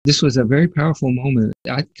This was a very powerful moment.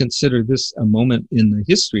 I consider this a moment in the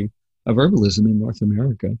history of herbalism in North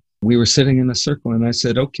America. We were sitting in a circle and I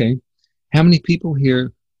said, okay, how many people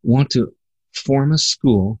here want to form a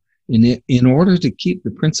school in order to keep the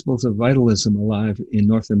principles of vitalism alive in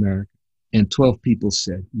North America? And 12 people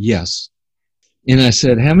said yes. And I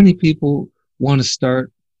said, how many people want to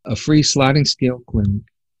start a free sliding scale clinic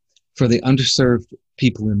for the underserved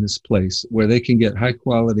people in this place where they can get high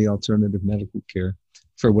quality alternative medical care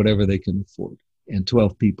for whatever they can afford? And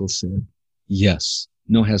 12 people said yes,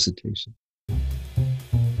 no hesitation.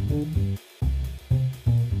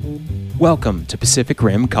 Welcome to Pacific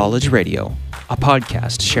Rim College Radio, a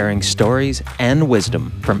podcast sharing stories and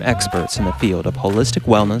wisdom from experts in the field of holistic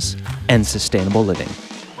wellness and sustainable living.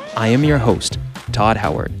 I am your host, Todd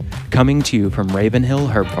Howard, coming to you from Ravenhill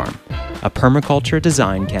Herb Farm, a permaculture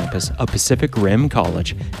design campus of Pacific Rim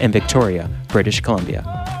College in Victoria, British Columbia.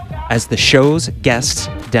 As the show's guests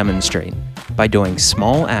demonstrate, by doing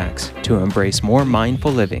small acts to embrace more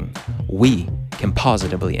mindful living, we can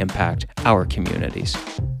positively impact our communities.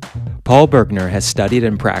 Paul Bergner has studied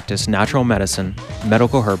and practiced natural medicine,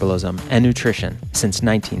 medical herbalism, and nutrition since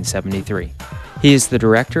 1973. He is the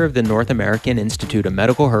director of the North American Institute of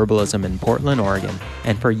Medical Herbalism in Portland, Oregon,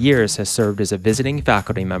 and for years has served as a visiting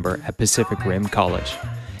faculty member at Pacific Rim College.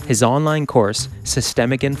 His online course,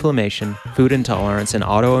 Systemic Inflammation, Food Intolerance, and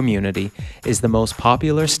Autoimmunity, is the most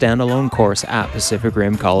popular standalone course at Pacific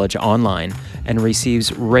Rim College online and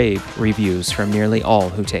receives rave reviews from nearly all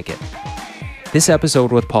who take it. This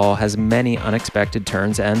episode with Paul has many unexpected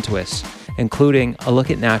turns and twists, including a look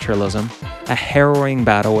at naturalism, a harrowing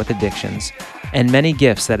battle with addictions, and many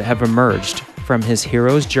gifts that have emerged from his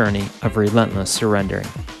hero's journey of relentless surrendering.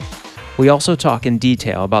 We also talk in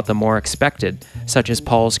detail about the more expected, such as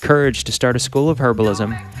Paul's courage to start a school of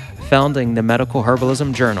herbalism, founding the Medical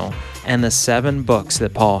Herbalism Journal, and the 7 books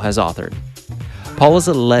that Paul has authored. Paul is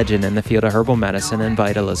a legend in the field of herbal medicine and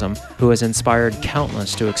vitalism who has inspired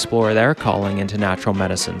countless to explore their calling into natural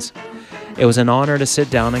medicines. It was an honor to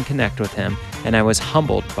sit down and connect with him, and I was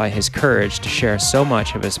humbled by his courage to share so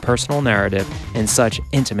much of his personal narrative in such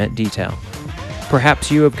intimate detail.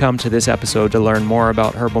 Perhaps you have come to this episode to learn more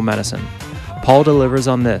about herbal medicine. Paul delivers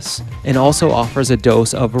on this and also offers a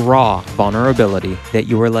dose of raw vulnerability that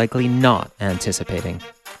you were likely not anticipating.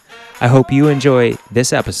 I hope you enjoy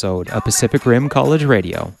this episode of Pacific Rim College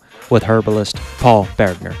Radio with herbalist Paul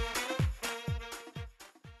Bergner.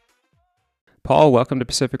 Paul, welcome to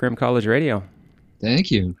Pacific Rim College Radio.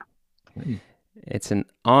 Thank you. It's an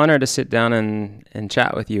honor to sit down and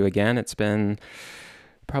chat with you again. It's been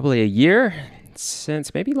probably a year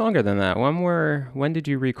since, maybe longer than that. When did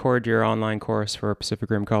you record your online course for Pacific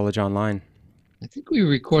Rim College Online? I think we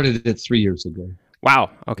recorded it 3 years ago. Wow.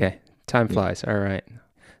 Okay. Time flies. All right.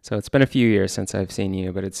 So it's been a few years since I've seen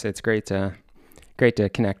you, but it's great to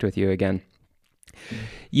connect with you again.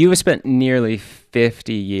 You have spent nearly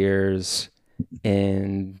 50 years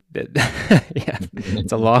in yeah,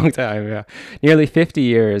 it's a long time. Yeah. Nearly 50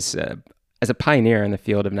 years as a pioneer in the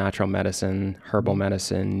field of natural medicine, herbal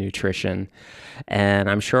medicine, nutrition, and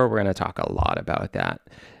I'm sure we're going to talk a lot about that.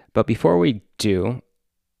 But before we do,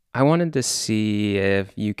 I wanted to see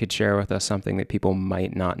if you could share with us something that people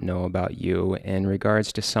might not know about you in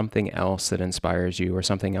regards to something else that inspires you or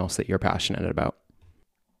something else that you're passionate about.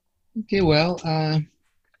 Okay, well, I'm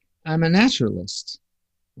a naturalist,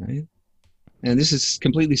 right? And this is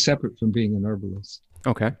completely separate from being an herbalist.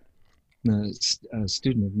 Okay. A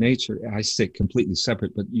student of nature. I say completely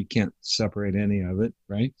separate, but you can't separate any of it,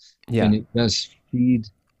 right? Yeah. And it does feed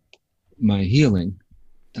my healing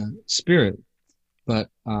spirit.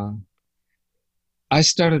 But I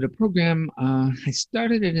started a program. I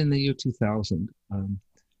started it in the year 2000.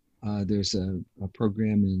 There's a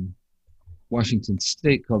program in Washington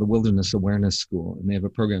State called the Wilderness Awareness School, and they have a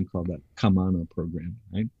program called the Kamana program,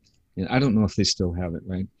 right? And I don't know if they still have it,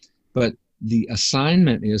 right? But the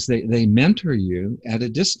assignment is they mentor you at a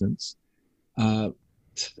distance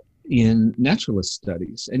in naturalist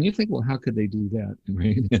studies. And you think, well, how could they do that,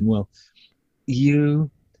 right? And well, you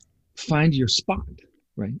find your spot,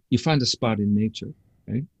 right? You find a spot in nature,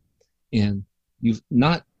 right? And you've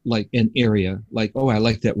not like an area, like, oh, I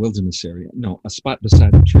like that wilderness area. No, a spot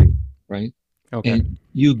beside a tree, right? Okay. And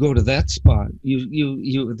you go to that spot.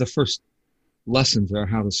 The first lessons are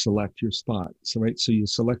how to select your spot. So, right? So you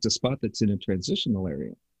select a spot that's in a transitional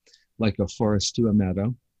area, like a forest to a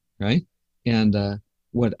meadow, right? And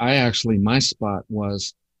my spot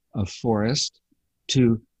was a forest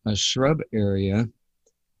to a shrub area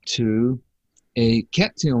to a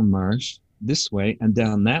cattail marsh this way and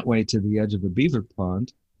down that way to the edge of a beaver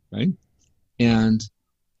pond, right? And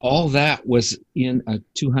all that was in a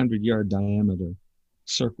 200-yard diameter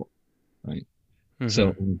circle, right?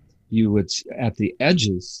 So you would, at the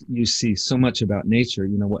edges, you see so much about nature,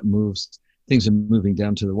 what moves. Things are moving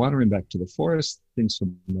down to the water and back to the forest. Things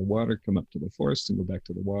from the water come up to the forest and go back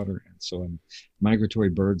to the water, and so on. Migratory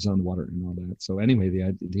birds on the water and all that. So anyway,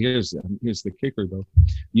 here's the kicker, though.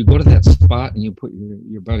 You go to that spot and you put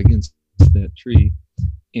your butt against that tree,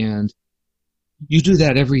 and you do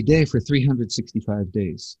that every day for 365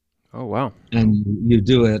 days. Oh, wow. And you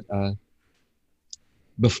do it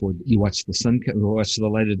before you watch watch the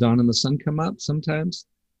light of dawn and the sun come up sometimes.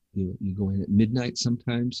 You go in at midnight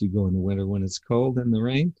sometimes. You go in the winter when it's cold and the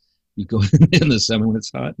rain. You go in the summer when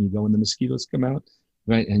it's hot, and you go when the mosquitoes come out,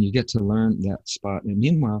 right? And you get to learn that spot. And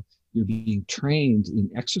meanwhile, you're being trained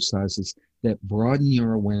in exercises that broaden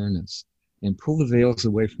your awareness and pull the veils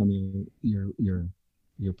away from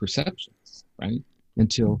your perceptions, right?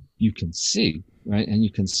 Until you can see, right? And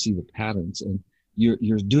you can see the patterns. And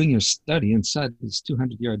you're doing your study inside this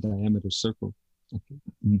 200-yard diameter circle.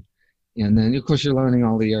 Okay. And then, of course, you're learning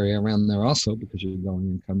all the area around there also, because you're going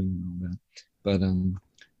and coming and all that. But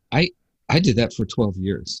I did that for 12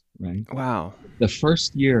 years, right? Wow. The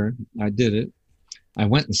first year I did it, I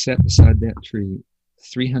went and sat beside that tree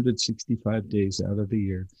 365 days out of the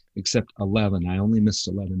year, except 11. I only missed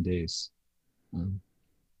 11 days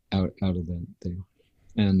out of that thing.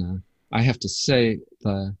 And I have to say,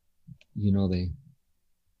 the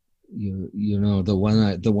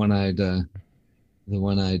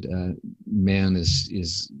one-eyed man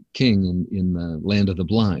is king in the land of the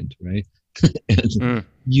blind, right? And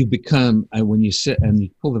you become, when you sit and you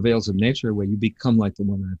pull the veils of nature away, you become like the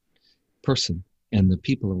one-eyed person, and the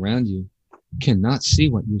people around you cannot see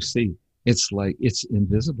what you see. It's like it's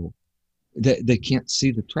invisible. They can't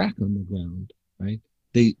see the track on the ground, right?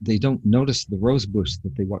 They don't notice the rose bush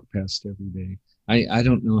that they walk past every day. I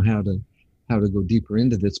don't know how to go deeper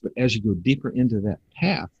into this, but as you go deeper into that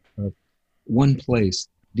path of one place,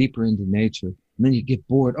 deeper into nature, and then you get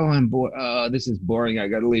bored. Oh, I'm bored. Oh, this is boring. I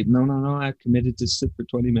got to leave. No. I've committed to sit for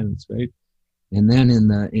 20 minutes, right? And then in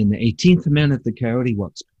the 18th minute, the coyote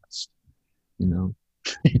walks past, and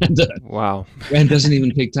wow, and doesn't even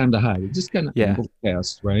take time to hide. It just kind of ambles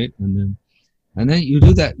past, right? And then you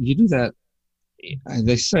do that.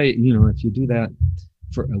 They say, if you do that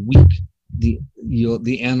for a week, the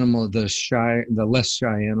less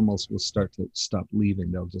shy animals will start to stop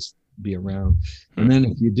leaving. They'll just be around. And then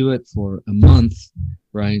if you do it for a month,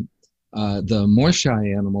 right, the more shy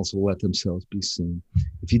animals will let themselves be seen.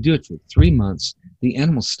 If you do it for 3 months, the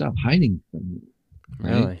animals stop hiding from you,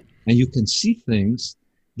 right? Really? And you can see things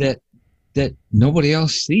that nobody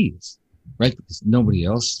else sees, right? Because nobody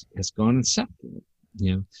else has gone and sat there.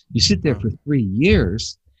 You sit there for 3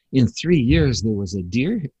 years. In 3 years, there was a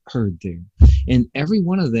deer herd there, and every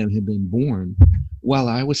one of them had been born while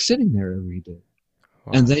I was sitting there every day.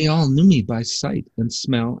 Wow. And they all knew me by sight and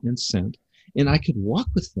smell and scent, and I could walk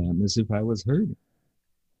with them as if I was herding.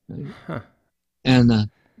 Right? Huh. And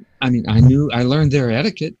I learned their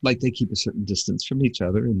etiquette, like they keep a certain distance from each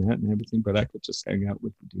other and that and everything, but I could just hang out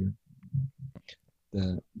with the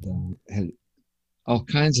deer. Had all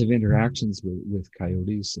kinds of interactions with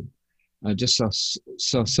coyotes, and I just saw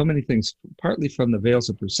so many things, partly from the veils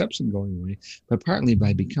of perception going away, but partly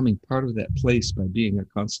by becoming part of that place, by being a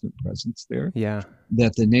constant presence there. Yeah.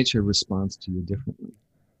 That the nature responds to you differently.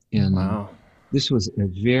 And wow. This was I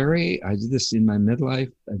did this in my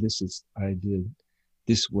midlife. This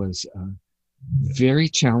was very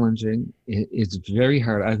challenging. It's very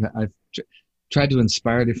hard. I've tried to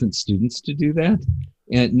inspire different students to do that,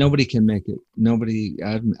 and nobody can make it. Nobody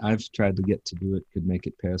I've tried to get to do it could make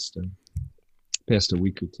it past a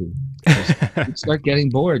week or two. You start getting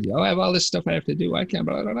bored. I have all this stuff I have to do. I can't.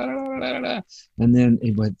 Blah, blah, blah, blah, blah, blah. And then,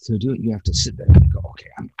 but to do it, you have to sit there and go, okay,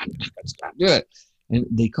 I'm not going to stop doing it. And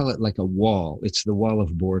they call it like a wall. It's the wall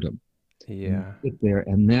of boredom. Yeah. You sit there,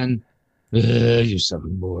 and then you're so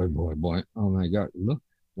bored. Oh my God! Look,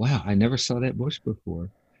 wow! I never saw that bush before,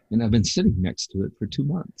 and I've been sitting next to it for 2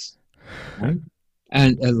 months. Right?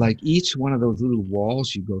 And like each one of those little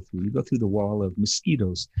walls you go through the wall of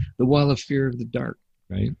mosquitoes, the wall of fear of the dark,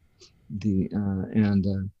 right? There are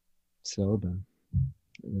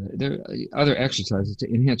other exercises to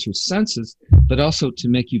enhance your senses, but also to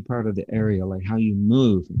make you part of the area, like how you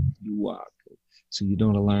move and you walk, so you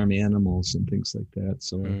don't alarm animals and things like that.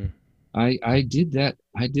 So I did that.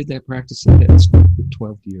 I did that practice at that school for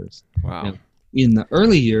 12 years. Wow. Now, in the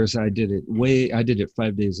early years, I did it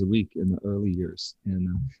 5 days a week in the early years. And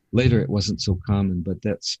later it wasn't so common, but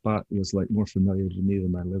that spot was like more familiar to me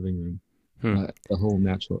than my living room, the whole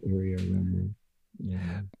natural area around there.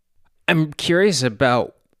 Yeah. I'm curious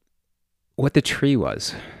about what the tree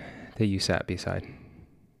was that you sat beside.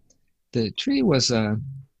 The tree was an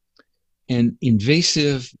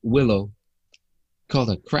invasive willow called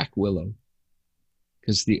a crack willow,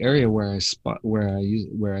 because the area where I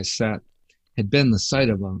sat had been the site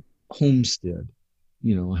of a homestead,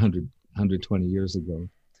 120 years ago,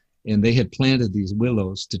 and they had planted these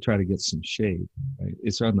willows to try to get some shade. Right,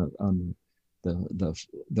 it's on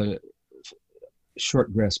the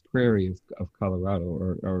short grass prairie of Colorado,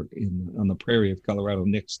 or on the prairie of Colorado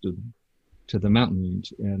next to the mountain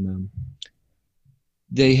range, and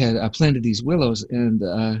they had planted these willows, and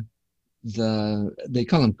they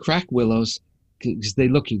call them crack willows because they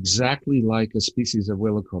look exactly like a species of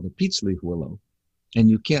willow called a peach leaf willow, and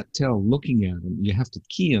you can't tell looking at them. You have to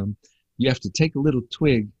key them. You have to take a little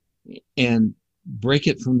twig and break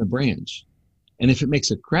it from the branch, and if it makes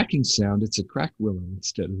a cracking sound, it's a crack willow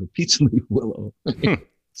instead of a peach leaf willow.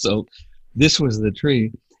 So this was the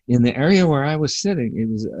tree. In the area where I was sitting,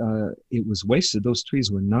 it was wasted. Those trees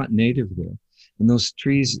were not native there. And those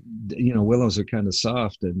trees, willows are kind of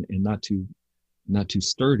soft and not too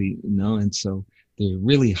sturdy, and so there are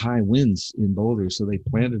really high winds in Boulder, so they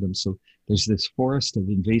planted them. So there's this forest of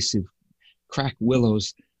invasive crack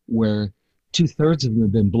willows where 2/3 of them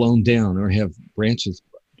have been blown down or have branches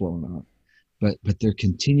blown off, but they're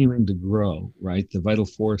continuing to grow, right? The vital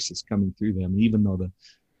force is coming through them, even though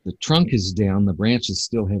the trunk is down, the branches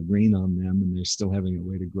still have green on them, and they're still having a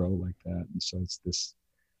way to grow like that. And so it's this.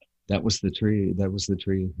 That was the tree.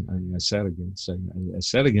 I sat against. I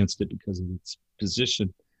sat against it because of its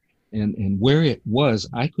position, and where it was.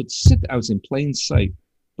 I could sit. I was in plain sight,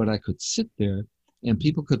 but I could sit there, and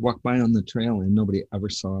people could walk by on the trail, and nobody ever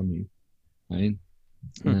saw me. Right?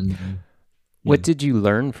 And what did you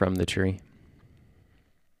learn from the tree?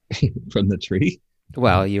 From the tree?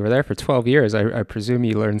 Well, you were there for 12 years. I presume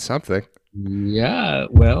you learned something. Yeah.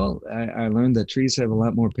 Well, I learned that trees have a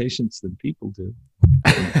lot more patience than people do.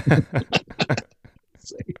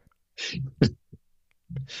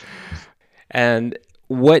 And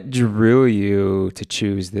what drew you to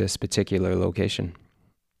choose this particular location?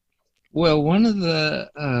 Well, one of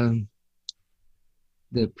the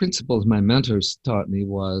principles my mentors taught me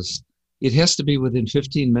was it has to be within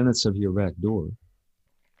 15 minutes of your back door,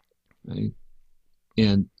 right?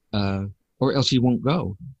 And or else you won't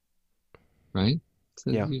go, right?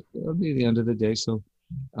 So yeah, it'll be the end of the day. So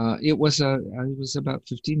I was about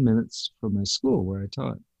 15 minutes from my school where I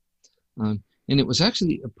taught, and it was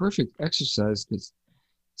actually a perfect exercise because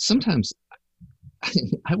sometimes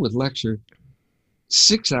I would lecture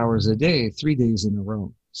 6 hours a day, 3 days in a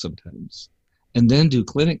row sometimes, and then do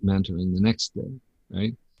clinic mentoring the next day,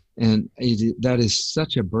 right? And that is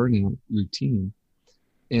such a burnout routine.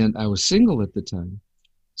 And I was single at the time,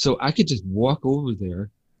 so I could just walk over there,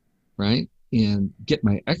 right, and get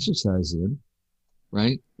my exercise in,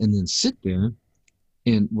 right, and then sit there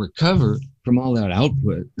and recover from all that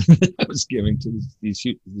output that I was giving to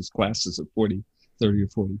these classes of 30 or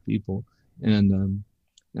 40 people, and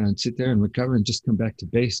sit there and recover and just come back to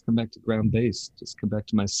base, come back to ground base, just come back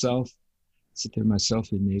to myself, sit there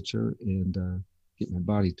myself in nature, and get my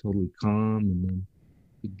body totally calm, and then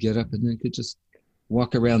get up and then could just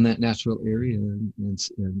walk around that natural area and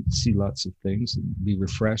see lots of things and be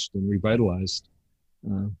refreshed and revitalized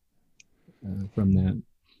from that.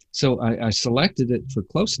 So I selected it for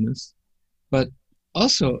closeness, but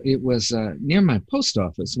also it was near my post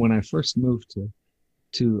office. When I first moved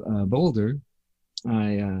to Boulder,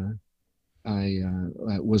 I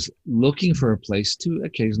was looking for a place to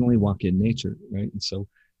occasionally walk in nature, right? And so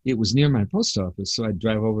it was near my post office, so I'd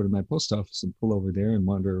drive over to my post office and pull over there and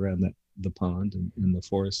wander around the pond and the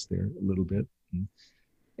forest there a little bit. And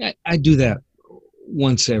I do that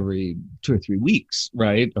once every 2 or 3 weeks,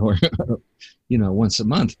 right? Or once a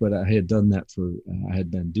month. But I had done that I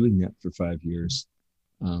had been doing that for 5 years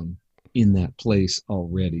in that place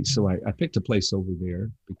already. So I picked a place over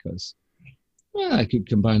there because I could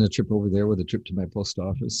combine a trip over there with a trip to my post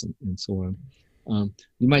office and so on.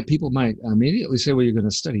 People might immediately say, well, you're going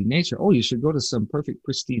to study nature. Oh, you should go to some perfect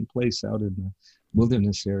pristine place out in the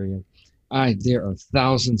wilderness area. There are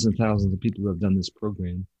thousands and thousands of people who have done this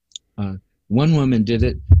program. One woman did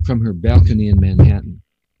it from her balcony in Manhattan.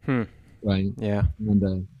 Right. Yeah.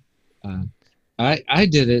 And I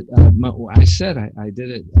did it. I did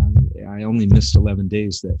it. I only missed 11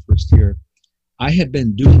 days that first year. I had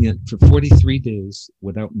been doing it for 43 days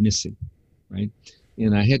without missing, right?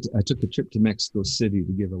 And I took a trip to Mexico City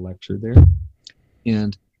to give a lecture there,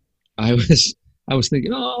 and I was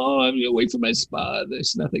thinking, oh, I'm away from my spa.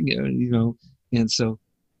 There's nothing here, And so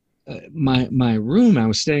my room, I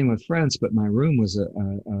was staying with friends, but my room was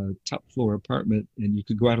a top floor apartment, and you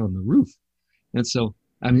could go out on the roof. And so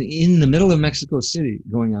I'm in the middle of Mexico City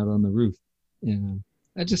going out on the roof. And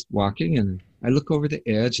I just walking and I look over the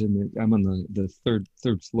edge and I'm on the third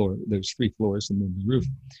floor. There's 3 floors and then the roof.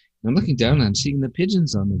 And I'm looking down and I'm seeing the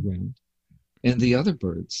pigeons on the ground and the other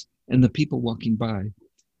birds and the people walking by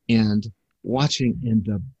and watching. And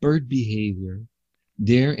the bird behavior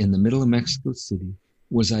there in the middle of Mexico City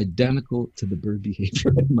was identical to the bird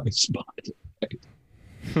behavior in my spot. Right?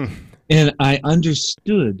 And I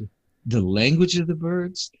understood the language of the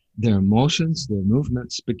birds, their emotions, their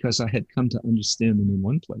movements, because I had come to understand them in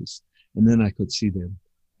one place. And then I could see them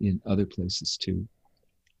in other places too.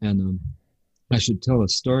 And I should tell a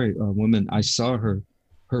story. A woman, I saw her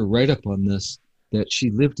write up on this, that she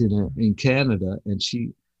lived in Canada, and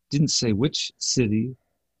she didn't say which city,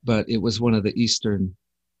 but it was one of the eastern,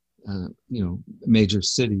 major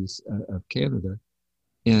cities of Canada.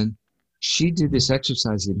 And she did this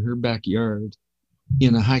exercise in her backyard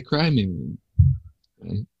in a high crime area.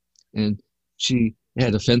 Right? And she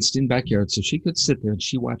had a fenced in backyard, so she could sit there and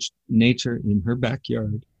she watched nature in her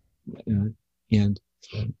backyard. And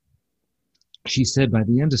she said by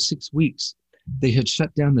the end of 6 weeks, they had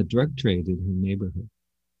shut down the drug trade in her neighborhood.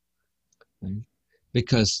 Right?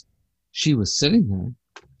 Because she was sitting there.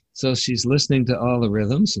 So she's listening to all the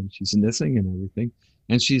rhythms and she's listening and everything.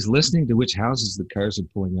 And she's listening to which houses the cars are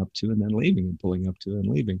pulling up to and then leaving and pulling up to and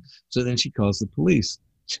leaving. So then she calls the police.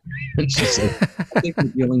 And she said, I think they're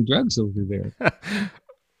dealing drugs over there.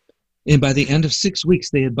 And by the end of 6 weeks,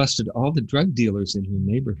 they had busted all the drug dealers in her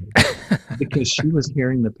neighborhood because she was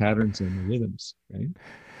hearing the patterns and the rhythms, right?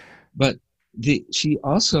 But she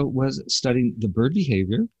also was studying the bird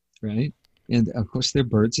behavior, right? And of course, there are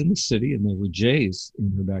birds in the city, and there were jays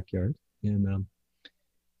in her backyard. And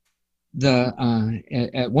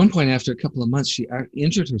at one point, after a couple of months, she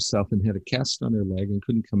injured herself and had a cast on her leg and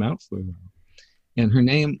couldn't come out for a while. And her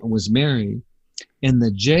name was Mary, and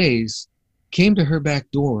the jays came to her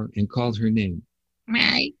back door and called her name,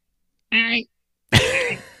 Mary, Mary,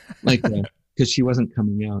 like that, because she wasn't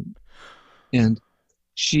coming out. And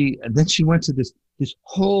then she went to this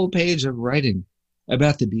whole page of writing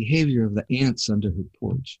about the behavior of the ants under her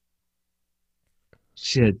porch.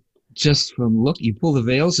 She had, just from look, you pull the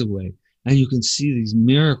veils away, and you can see these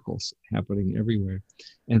miracles happening everywhere.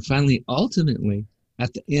 And finally, ultimately,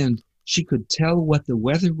 at the end, she could tell what the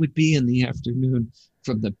weather would be in the afternoon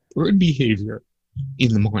from the bird behavior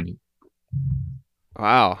in the morning.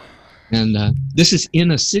 Wow. And this is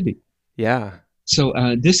in a city. Yeah. So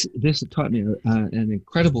this taught me an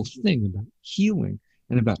incredible thing about healing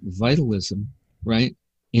and about vitalism, right?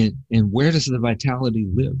 And where does the vitality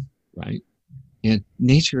live, right? And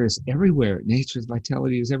nature is everywhere. Nature's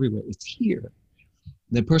vitality is everywhere. It's here.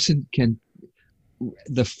 The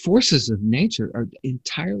forces of nature are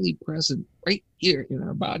entirely present right here in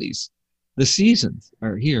our bodies. The seasons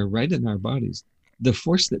are here right in our bodies. The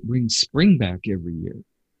force that brings spring back every year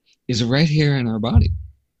is right here in our body.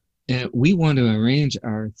 And we want to arrange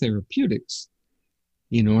our therapeutics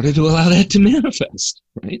in order to allow that to manifest,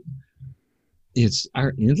 right? It's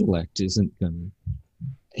our intellect isn't going to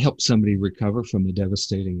help somebody recover from a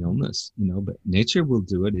devastating illness, but nature will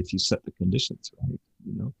do it if you set the conditions right,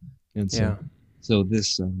 And so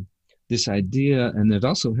this idea, and it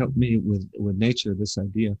also helped me with nature, this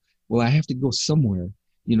idea, well, I have to go somewhere,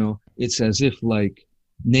 it's as if like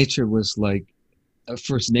nature was like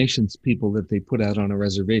First Nations people that they put out on a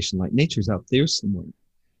reservation, like nature's out there somewhere,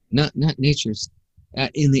 not nature's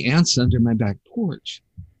in the ants under my back porch,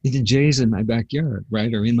 in the jays in my backyard,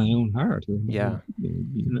 right, or in my own heart,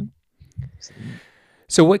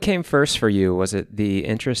 So what came first for you? Was it the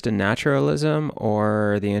interest in naturalism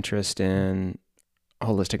or the interest in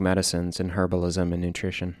holistic medicines and herbalism and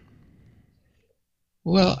nutrition?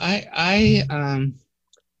 Well, I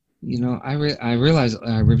realized,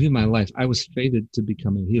 I reviewed my life. I was fated to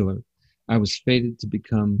become a healer. I was fated to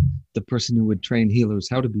become the person who would train healers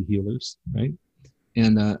how to be healers, right?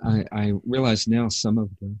 And I realize now some of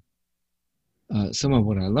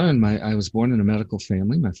what I learned. I was born in a medical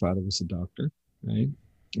family. My father was a doctor, right?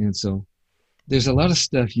 And so there's a lot of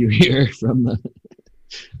stuff you hear from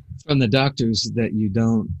the doctors that you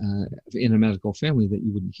don't in a medical family that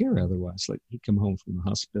you wouldn't hear otherwise. Like he'd come home from the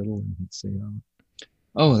hospital and he'd say,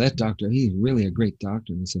 "Oh, that doctor, he's really a great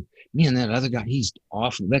doctor." And he said, "Man, that other guy, he's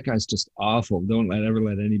awful. That guy's just awful. Don't ever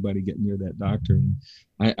let anybody get near that doctor." And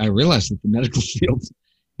I realized that the medical field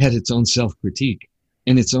had its own self-critique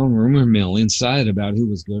and its own rumor mill inside about who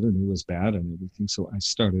was good and who was bad and everything. So I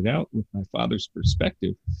started out with my father's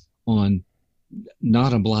perspective on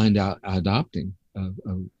not a blind adopting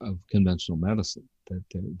of conventional medicine, that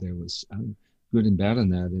there was good and bad in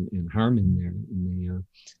that and harm in there.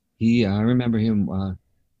 I remember him.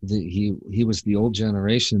 He was the old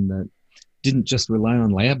generation that didn't just rely on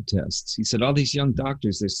lab tests. He said, all these young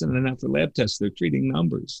doctors, they're sending out for lab tests. They're treating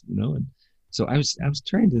numbers, And so I was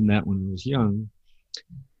trained in that when I was young.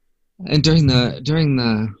 And during the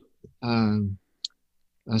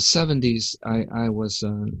 70s, I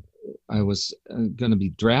was going to be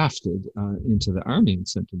drafted into the Army and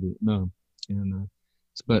sent to Vietnam,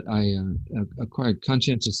 but I acquired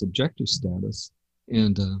conscientious objector status,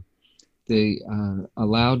 and they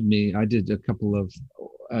allowed me. I did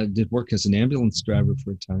did work as an ambulance driver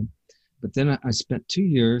for a time, but then I spent 2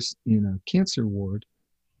 years in a cancer ward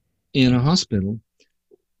in a hospital,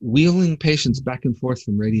 wheeling patients back and forth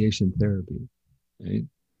from radiation therapy, right?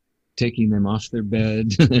 Taking them off their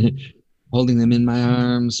bed, holding them in my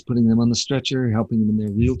arms, putting them on the stretcher, helping them in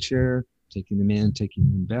their wheelchair, taking them in, taking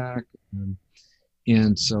them back.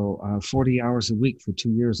 And so 40 hours a week for 2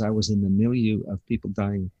 years, I was in the milieu of people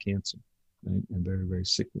dying of cancer, right? And very, very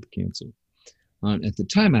sick with cancer. At the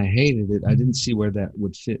time, I hated it. I didn't see where that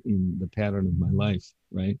would fit in the pattern of my life,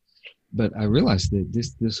 right? But I realized that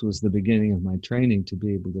this was the beginning of my training to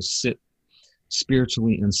be able to sit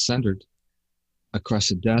spiritually and centered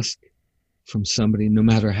across a desk from somebody, no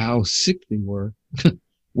matter how sick they were,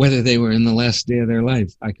 whether they were in the last day of their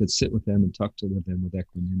life. I could sit with them and talk to them with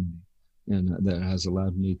equanimity. And that has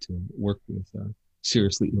allowed me to work with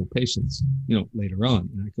seriously ill patients, later on.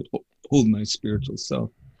 And I could hold my spiritual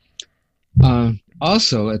self.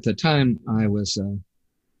 Also, at the time,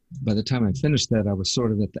 by the time I finished that, I was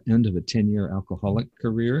sort of at the end of a 10-year alcoholic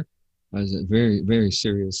career. I was a very, very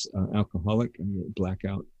serious alcoholic. I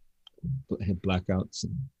had blackouts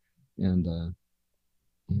and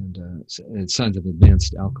signs of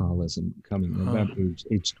advanced alcoholism coming about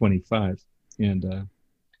age 25. And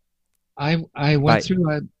I went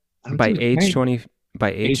through. By age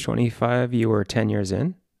 25, you were 10 years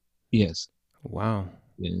in? Yes. Wow.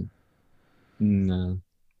 Yeah. No.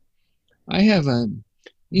 I have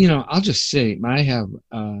I'll just say I have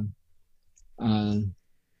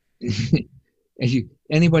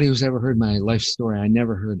anybody who's ever heard my life story, I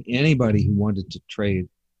never heard anybody who wanted to trade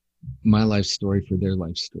my life story for their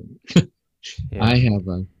life story. Yeah. I have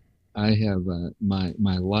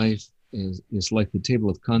my life is like the table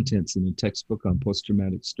of contents in a textbook on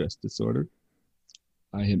post-traumatic stress disorder.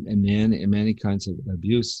 I have many kinds of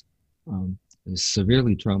abuse,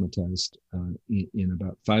 severely traumatized in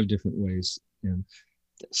about 5 different ways, and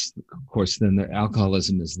of course then the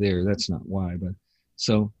alcoholism is there. That's not why, but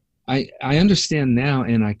so I understand now,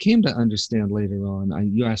 and I came to understand later on.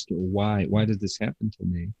 You asked why did this happen to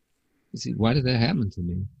me? You see, why did that happen to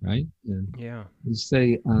me, right? And yeah, you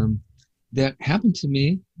say that happened to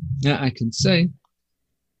me. Now I can say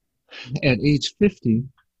at age 50,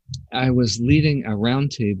 I was leading a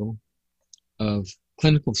round table of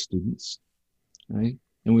clinical students, right?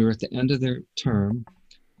 And we were at the end of their term,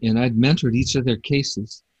 and I'd mentored each of their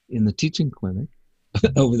cases in the teaching clinic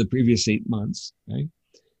over the previous 8 months, right?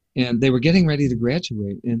 And they were getting ready to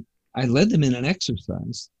graduate, and I led them in an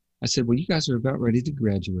exercise. I said, well, you guys are about ready to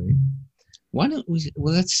graduate.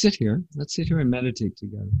 Let's sit here and meditate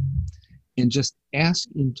together and just ask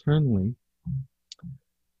internally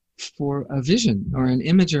for a vision or an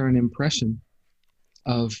image or an impression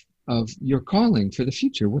of your calling for the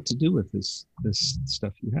future, what to do with this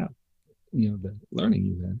stuff you have, the learning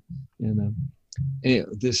you had. And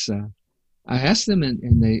I asked them,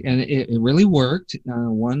 and it really worked.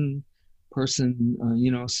 One person,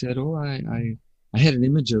 said, "Oh, I had an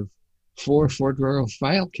image of 4 4-drawer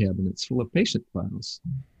file cabinets full of patient files,"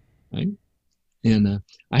 right? And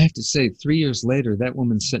I have to say, 3 years later, that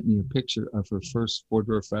woman sent me a picture of her first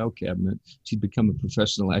 4-drawer file cabinet. She'd become a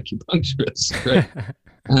professional acupuncturist.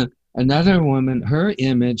 Right? Another woman, her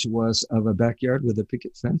image was of a backyard with a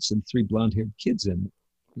picket fence and 3 blonde-haired kids in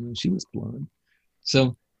it. She was blonde.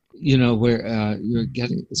 So, where you're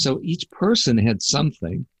getting, so each person had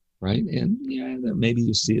something, right? And maybe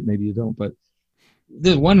you see it, maybe you don't. But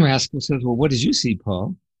the one rascal says, well, what did you see,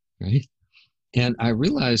 Paul? Right? And I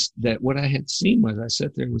realized that what I had seen was I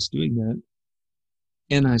sat there and was doing that.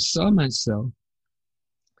 And I saw myself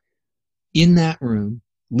in that room,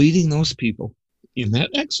 leading those people in that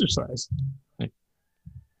exercise. Right?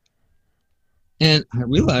 And I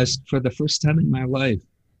realized for the first time in my life,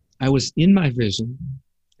 I was in my vision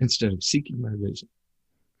instead of seeking my vision.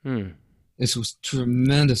 This was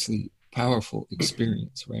tremendously powerful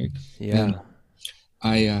experience, right? Yeah.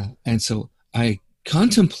 And so I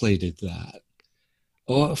contemplated that.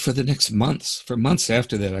 For the next months, for months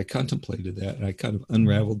after that, I contemplated that, and I kind of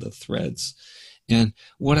unraveled the threads. And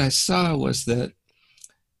what I saw was that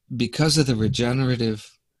because of the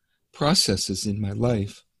regenerative processes in my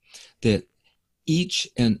life, that each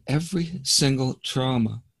and every single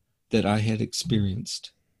trauma that I had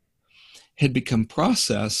experienced had become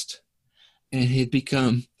processed and had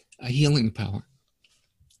become a healing power.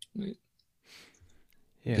 Right?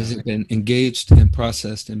 Because it had been engaged and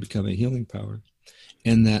processed and become a healing power.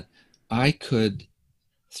 And that I could,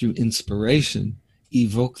 through inspiration,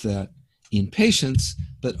 evoke that in patients,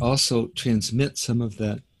 but also transmit some of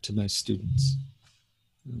that to my students.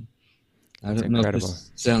 I don't know if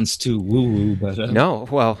this sounds too woo-woo, but no,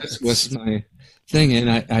 well, this was my thing.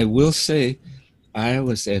 And I will say, I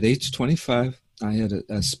was at age 25, I had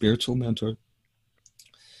a spiritual mentor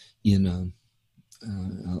in a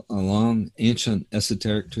long, ancient,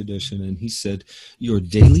 esoteric tradition. And he said, your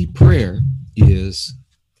daily prayer is,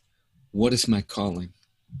 what is my calling?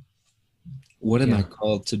 What am I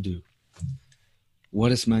called to do?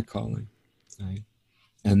 What is my calling? Right?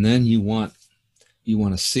 And then you want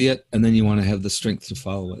to see it, and then you want to have the strength to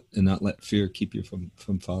follow it and not let fear keep you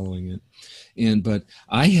from following it. But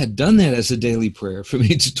I had done that as a daily prayer from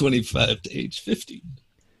age 25 to age 50.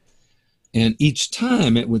 And each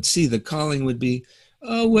time it would see the calling would be,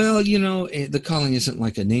 oh, well, the calling isn't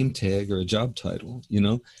like a name tag or a job title,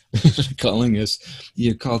 The calling is,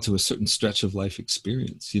 you're called to a certain stretch of life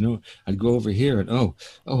experience. I'd go over here and,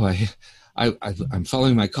 I'm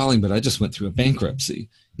following my calling, but I just went through a bankruptcy,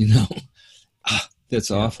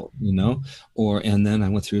 that's awful, and then I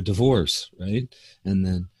went through a divorce, right? And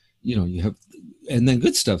then, and then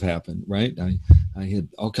good stuff happened, right? I had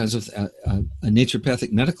all kinds of a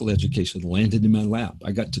naturopathic medical education landed in my lap.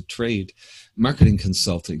 I got to trade marketing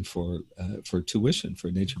consulting for tuition for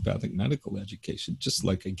naturopathic medical education, just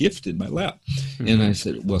like a gift in my lap. Mm-hmm. And I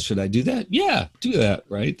said, well, should I do that? Yeah, do that,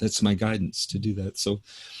 right? That's my guidance to do that. So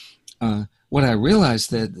what I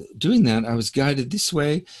realized that doing that, I was guided this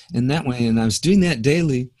way and that way, and I was doing that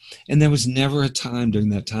daily, and there was never a time during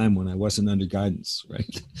that time when I wasn't under guidance,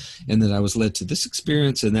 right? And that I was led to this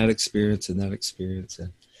experience and that experience and that experience.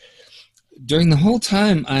 And during the whole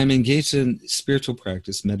time, I'm engaged in spiritual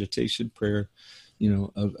practice, meditation, prayer,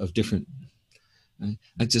 of different,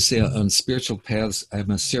 I just say on spiritual paths,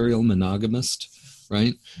 I'm a serial monogamist,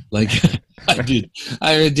 right? Like I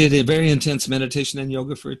did a very intense meditation and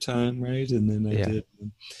yoga for a time, right? And then I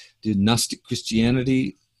did Gnostic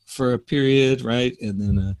Christianity for a period, right? And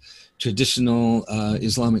then traditional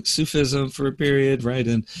Islamic Sufism for a period, right?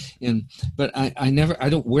 But I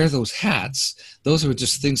don't wear those hats. Those were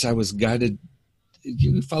just things I was guided.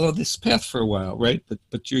 You follow this path for a while, right?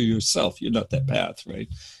 But you're yourself. You're not that path, right?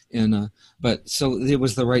 And but so it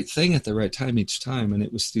was the right thing at the right time each time, and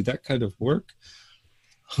it was through that kind of work,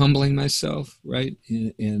 humbling myself, right,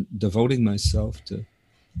 and devoting myself to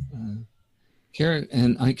care.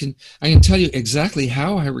 And I can tell you exactly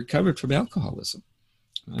how I recovered from alcoholism.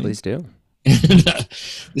 Right? Please do. And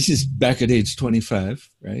this is back at age 25,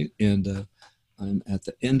 right? And I'm at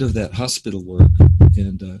the end of that hospital work,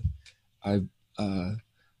 and I've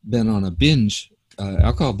been on a binge,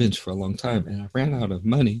 alcohol binge for a long time, and I ran out of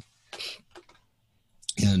money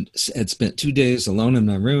and had spent 2 days alone in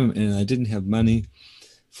my room, and I didn't have money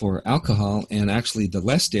for alcohol. And actually the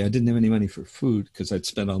last day I didn't have any money for food because I'd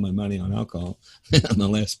spent all my money on alcohol on the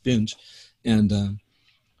last binge. And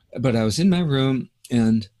but I was in my room,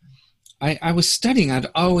 and I was studying. I'd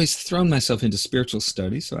always thrown myself into spiritual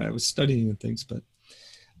study, so I was studying and things, but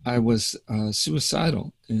I was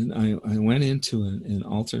suicidal, and I went into an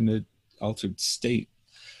altered state.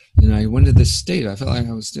 And I went to this state. I felt like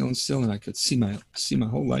I was still, and I could see my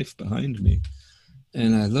whole life behind me.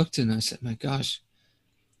 And I looked and I said, my gosh,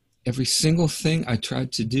 every single thing I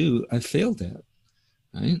tried to do, I failed at,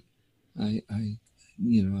 right?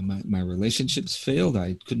 My relationships failed.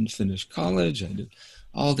 I couldn't finish college. I did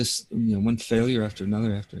all this, one failure after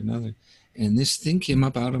another. And this thing came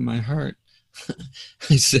up out of my heart.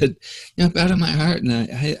 I said, up out of my heart. And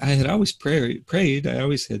I had always prayed. I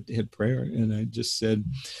always had prayer. And I just said,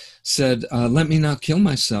 let me not kill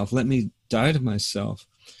myself. Let me die to myself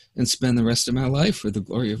and spend the rest of my life for the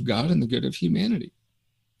glory of God and the good of humanity.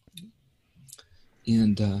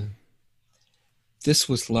 And this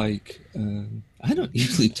was like, I don't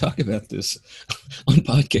usually talk about this on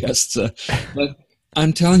podcasts, but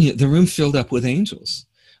I'm telling you, the room filled up with angels,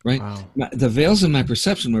 right? Wow. The veils of my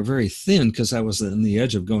perception were very thin because I was on the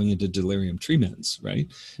edge of going into delirium tremens, right?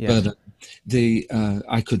 Yeah. But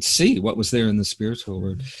I could see what was there in the spiritual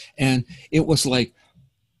world. And it was like,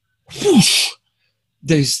 whoosh,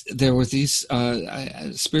 there were these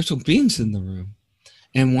spiritual beings in the room.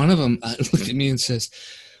 And one of them looked at me and says,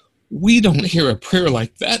 we don't hear a prayer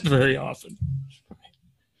like that very often.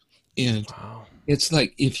 And wow. It's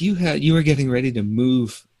like if you were getting ready to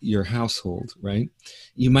move your household, right?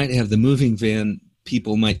 You might have the moving van,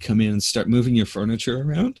 people might come in and start moving your furniture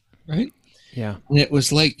around, right? Yeah. And it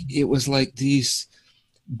was like these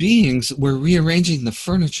beings were rearranging the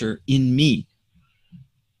furniture in me.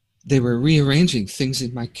 They were rearranging things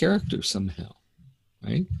in my character somehow,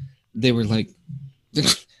 right? They were like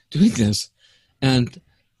doing this, and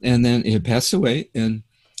then it passed away.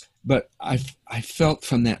 But I felt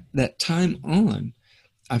from that time on,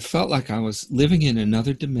 I felt like I was living in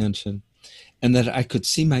another dimension, and that I could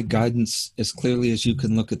see my guidance as clearly as you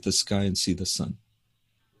can look at the sky and see the sun.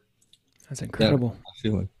 That's incredible. I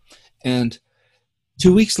feel it. And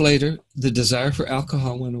 2 weeks later, the desire for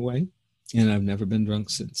alcohol went away, and I've never been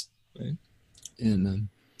drunk since. Right? And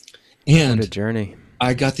what a journey!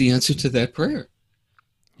 I got the answer to that prayer.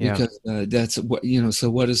 Yeah. Because that's what, so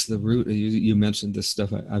what is the root? You mentioned this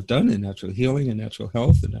stuff I've done in natural healing and natural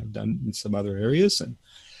health, and I've done in some other areas, and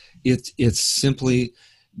it's simply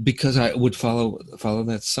because I would follow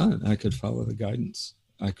that sun. I could follow the guidance.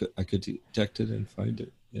 I could detect it and find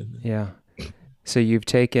it. Yeah. So you've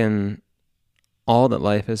taken all that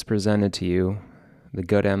life has presented to you, the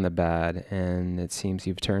good and the bad, and it seems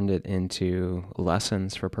you've turned it into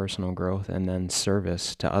lessons for personal growth and then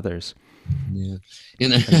service to others. Yeah.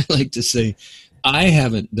 And I like to say, I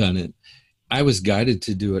haven't done it. I was guided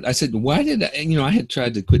to do it. I said, why did I had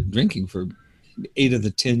tried to quit drinking for 8 of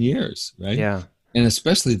the 10 years, right? Yeah. And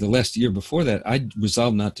especially the last year before that, I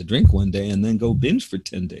resolved not to drink one day and then go binge for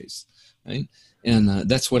 10 days, right? And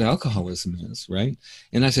that's what alcoholism is, right?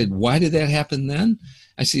 And I said, why did that happen then?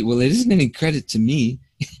 I said, well, it isn't any credit to me.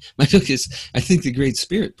 My look is, I think the Great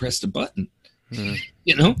Spirit pressed a button.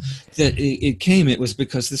 Mm-hmm. That it came. It was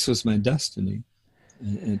because this was my destiny,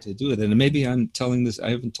 and to do it. And maybe I'm telling this. I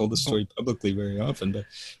haven't told the story publicly very often, but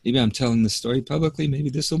maybe I'm telling the story publicly. Maybe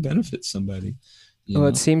this will benefit somebody. Well,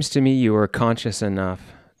 it seems to me you were conscious enough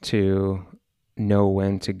to know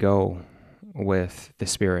when to go with the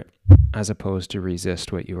Spirit, as opposed to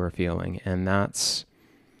resist what you were feeling, and that's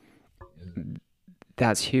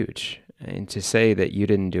huge. And to say that you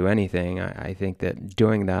didn't do anything, I think that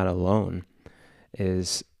doing that alone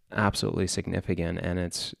is absolutely significant, and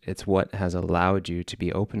it's what has allowed you to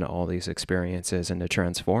be open to all these experiences and to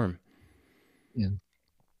transform. Yeah.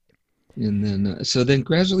 And then so then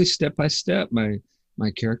gradually, step by step, my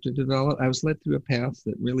character developed. I was led through a path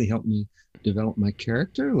that really helped me develop my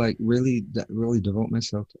character, like really devote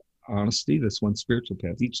myself to honesty. This one spiritual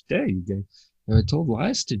path each day. Have I told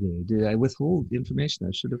lies today? Did I withhold information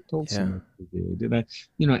I should have told someone today? Did I,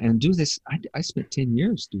 and do this? I spent 10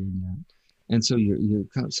 years doing that. And so you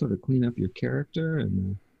kind of sort of clean up your character,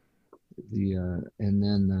 and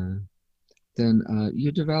then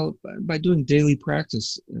you develop by doing daily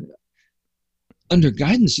practice under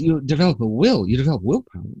guidance. You develop a will. You develop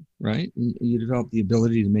willpower, right? You develop the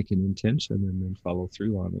ability to make an intention and then follow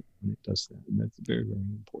through on it when it does that, and that's very, very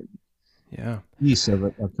important. Yeah, piece of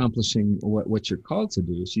accomplishing what you're called to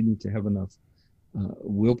do is you need to have enough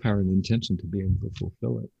willpower and intention to be able to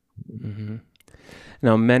fulfill it. Mm-hmm.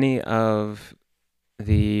 Now, many of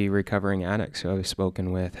the recovering addicts who I've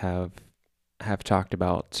spoken with have talked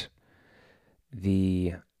about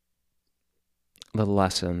the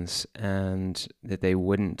lessons, and that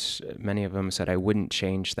many of them said, I wouldn't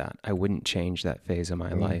change that. I wouldn't change that phase of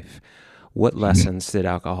my life. What lessons did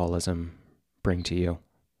alcoholism bring to you?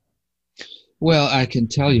 Well, I can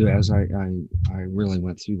tell you, as I really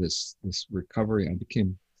went through this recovery, I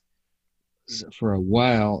became, for a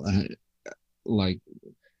while, like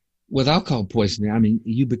with alcohol poisoning, I mean,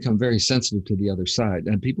 you become very sensitive to the other side.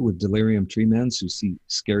 And people with delirium tremens who see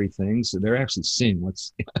scary things, so they're actually seeing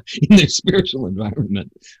what's in their spiritual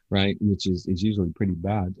environment, right? Which is usually pretty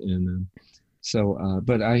bad. And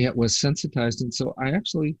but I was sensitized. And so I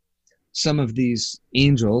actually, some of these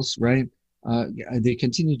angels, right? They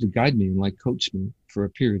continued to guide me and like coach me for a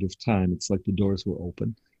period of time. It's like the doors were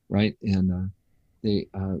open, right? And they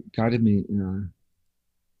guided me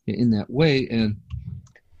in that way. And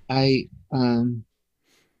I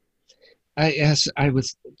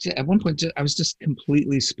was at one point, I was just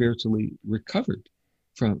completely spiritually recovered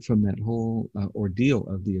from that whole ordeal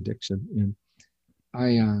of the addiction.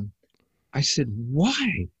 And I said,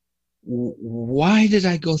 why did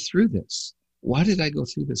I go through this? Why did I go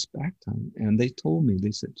through this back time? And they told me,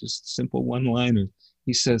 they said, just simple one-liner.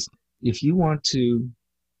 He says, if you want to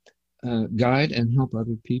guide and help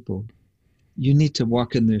other people, you need to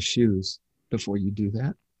walk in their shoes before you do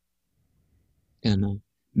that. And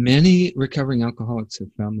many recovering alcoholics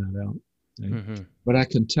have found that out. Right? Mm-hmm. But I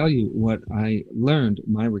can tell you what I learned,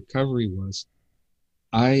 my recovery was,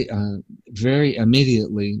 I very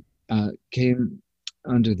immediately came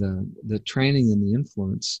under the training and the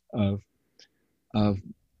influence of a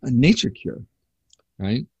nature cure,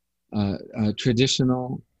 right? A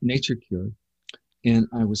traditional nature cure. And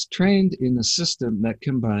I was trained in a system that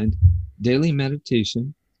combined daily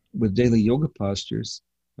meditation with daily yoga postures,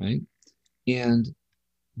 right?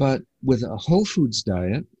 But with a whole foods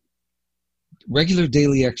diet, regular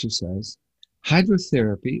daily exercise,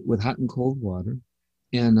 hydrotherapy with hot and cold water,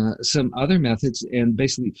 and some other methods, and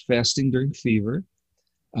basically fasting during fever,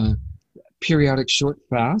 periodic short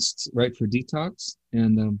fasts, right, for detox.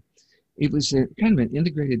 And it was a kind of an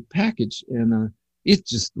integrated package, and it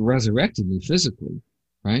just resurrected me physically,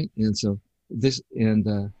 right? And so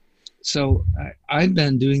I've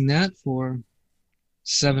been doing that for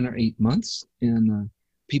 7 or 8 months, and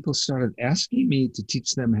people started asking me to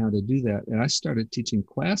teach them how to do that, and I started teaching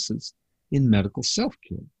classes in medical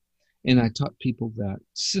self-care, and I taught people that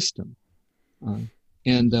system,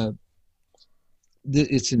 and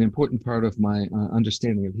it's an important part of my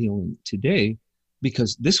understanding of healing today,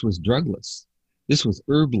 because this was drugless, this was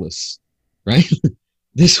herbless, right?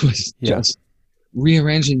 This was just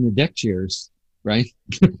rearranging the deck chairs, right?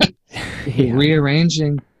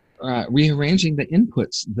 rearranging the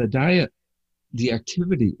inputs, the diet, the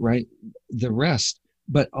activity, right? The rest,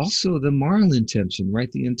 but also the moral intention, right?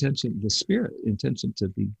 The intention, the spirit intention to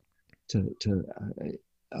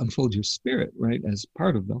unfold your spirit, right? As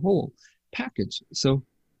part of the whole package. So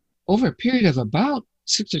over a period of about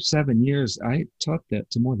 6 or 7 years, I taught that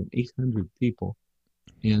to more than 800 people.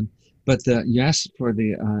 But you asked for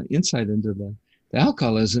the insight into the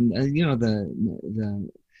alcoholism.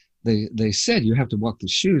 They said you have to walk the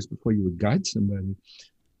shoes before you would guide somebody.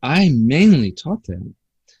 I mainly taught them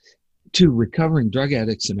to recovering drug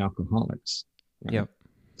addicts and alcoholics, right?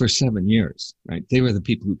 For 7 years, right? They were the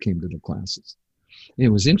people who came to the classes. And it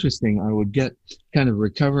was interesting. I would get kind of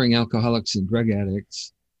recovering alcoholics and drug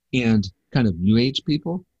addicts and kind of new age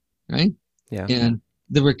people, right? Yeah. And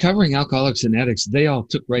the recovering alcoholics and addicts, they all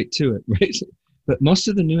took right to it, right? But most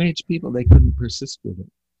of the new age people, they couldn't persist with it,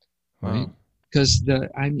 right? Because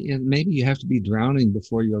maybe you have to be drowning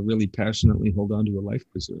before you'll really passionately hold on to a life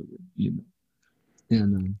preserver, you know.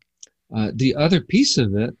 And the other piece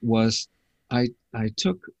of it was I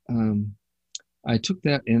took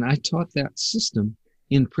that and I taught that system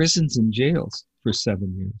in prisons and jails for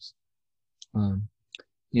 7 years.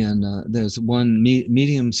 There's one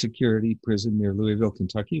medium security prison near Louisville,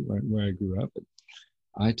 Kentucky, where I grew up.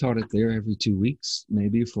 I taught it there every 2 weeks,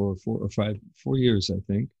 maybe for 4 years, I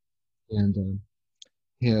think. And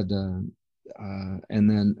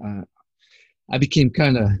then I became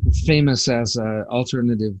kind of famous as an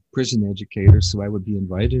alternative prison educator, so I would be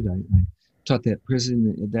invited. I taught that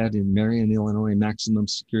in Marion, Illinois, maximum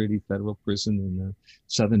security federal prison in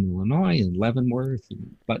Southern Illinois, and Leavenworth,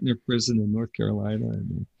 and Butner Prison in North Carolina,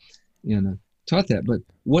 and taught that. But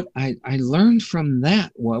what I learned from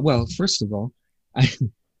that, well, first of all, I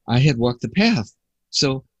had walked the path,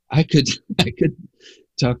 so I could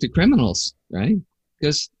talk to criminals, right?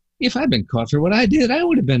 Because if I'd been caught for what I did, I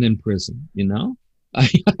would have been in prison, you know.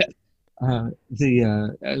 Drug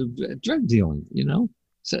dealing, you know,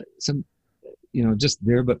 so some, you know, just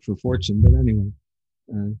there but for fortune. But anyway,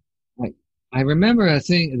 I remember a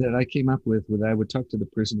thing that I came up with I would talk to the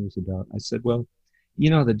prisoners about. I said, well, you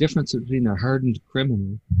know, the difference between a hardened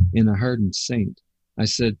criminal and a hardened saint, I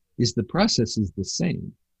said, is the process is the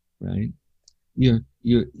same, right? You're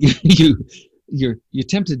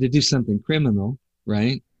tempted to do something criminal,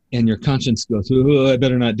 right? And your conscience goes, oh, I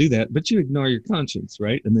better not do that. But you ignore your conscience,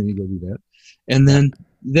 right? And then you go do that. And then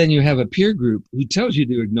you have a peer group who tells you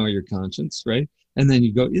to ignore your conscience, right? And then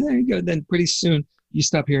you go, there you go. Then pretty soon you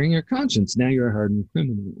stop hearing your conscience. Now you're a hardened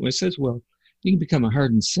criminal. Well, it says, well, you can become a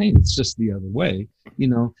hardened saint. It's just the other way. You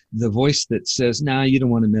know, the voice that says, nah, you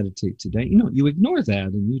don't want to meditate today. You know, you ignore that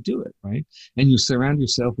and you do it, right? And you surround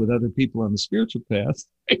yourself with other people on the spiritual path,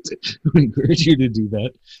 right, who encourage you to do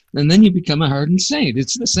that. And then you become a hardened saint.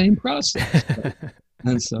 It's the same process. Right?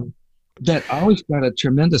 And so that always got a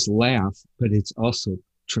tremendous laugh, but it's also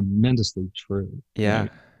tremendously true. Yeah.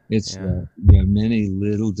 Right? It's many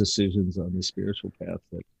little decisions on the spiritual path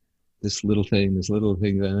that this little thing,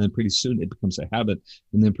 and then pretty soon it becomes a habit,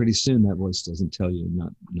 and then pretty soon that voice doesn't tell you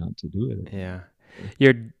not to do it. Yeah.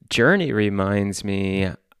 Your journey reminds me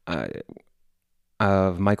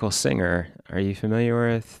of Michael Singer. Are you familiar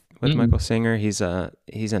with Michael Singer? He's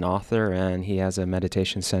an author, and he has a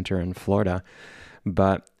meditation center in Florida.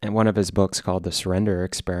 But in one of his books called The Surrender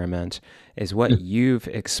Experiment is what you've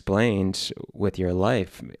explained with your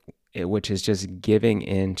life. which is just giving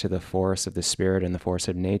in to the force of the spirit and the force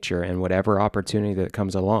of nature, and whatever opportunity that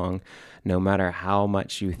comes along, no matter how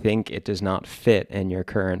much you think it does not fit in your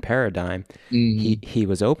current paradigm, he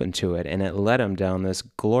was open to it, and it led him down this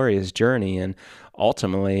glorious journey. And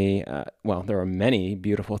ultimately, well, there are many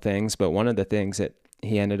beautiful things, but one of the things that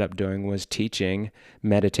he ended up doing was teaching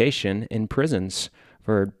meditation in prisons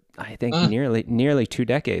for, I think, nearly 2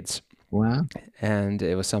 decades. Wow. And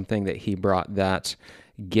it was something that he brought that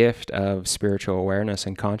gift of spiritual awareness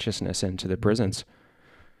and consciousness into the prisons.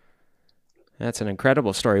 That's an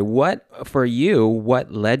incredible story. What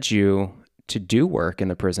led you to do work in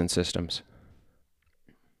the prison systems?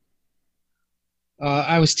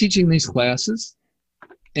 I was teaching these classes,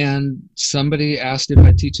 and somebody asked if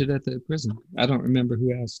I teach it at the prison. I don't remember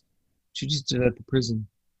who asked. Should you teach it at the prison?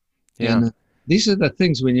 Yeah. And these are the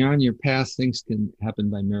things, when you're on your path, things can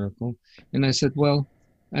happen by miracle. And I said, well,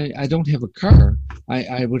 I don't have a car.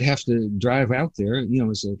 I would have to drive out there. It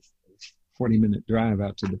was a 40-minute drive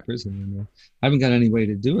out to the prison. And I haven't got any way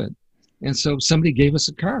to do it. And so somebody gave us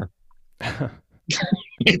a car.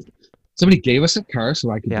 Somebody gave us a car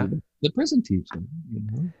so I could do the prison teaching.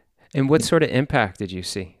 And what sort of impact did you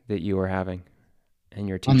see that you were having and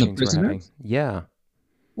your teachings on the prisoners? Were having? Yeah.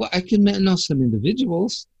 Well, I can know some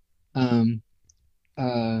individuals. It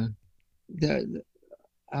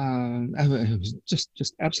was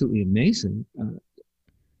just absolutely amazing,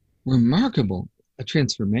 remarkable, a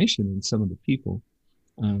transformation in some of the people.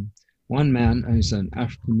 One man, he's an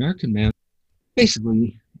African American man,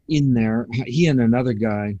 basically in there, he and another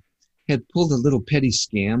guy had pulled a little petty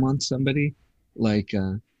scam on somebody, like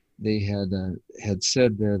they had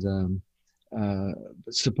said that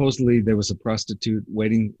supposedly there was a prostitute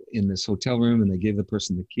waiting in this hotel room, and they gave the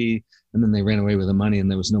person the key, and then they ran away with the money, and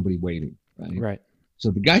there was nobody waiting. Right. So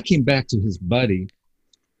the guy came back to his buddy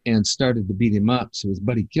and started to beat him up. So his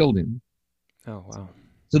buddy killed him. Oh, wow.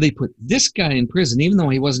 So they put this guy in prison, even though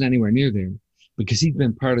he wasn't anywhere near there, because he'd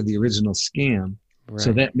been part of the original scam. Right.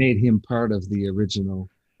 So that made him part of the original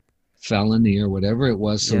felony or whatever it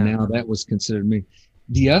was. So now that was considered me.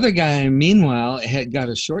 The other guy, meanwhile, had got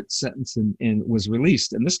a short sentence and was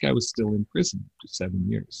released. And this guy was still in prison for 7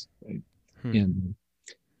 years. Right? And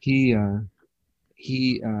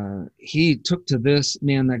he took to this,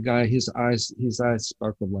 man, that guy, his eyes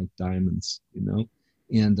sparkled like diamonds,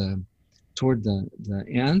 and toward the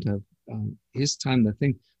end of his time,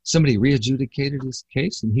 somebody re-adjudicated his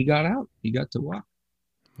case, and he got out. He got to walk.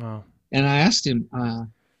 Wow. And I asked him,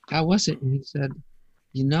 how was it? And he said,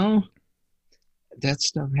 that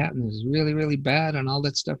stuff happened. It was really, really bad, and all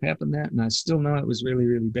that stuff happened that, and I still know it was really,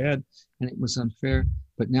 really bad, and it was unfair,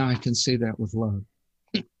 but now I can say that with love.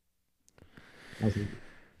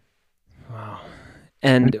 Wow.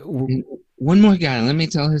 And one more guy, let me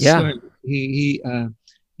tell his story. He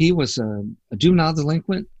was a juvenile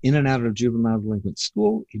delinquent, in and out of juvenile delinquent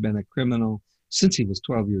school. He'd been a criminal since he was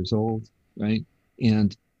 12 years old, right?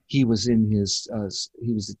 And he was in his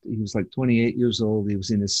he was like 28 years old. He was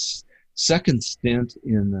in his second stint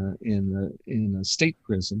in a state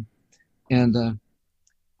prison, and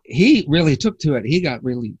he really took to it. He got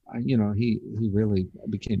really, he really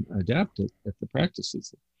became adept at the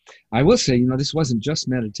practices. I will say, this wasn't just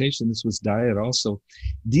meditation. This was diet also.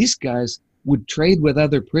 These guys would trade with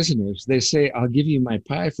other prisoners. They say, I'll give you my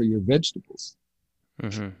pie for your vegetables.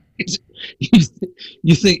 Mm-hmm.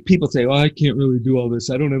 You think people say, I can't really do all this.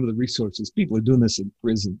 I don't have the resources. People are doing this in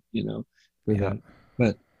prison, for that.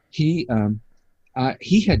 But he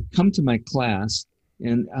had come to my class,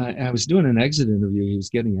 and I was doing an exit interview. He was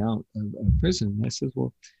getting out of prison. And I said,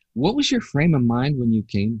 well, what was your frame of mind when you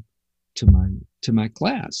came to my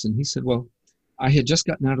class? And he said, well, I had just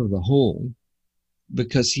gotten out of the hole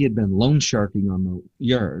because he had been loan sharking on the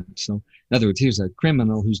yard. So in other words, he was a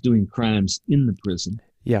criminal who's doing crimes in the prison.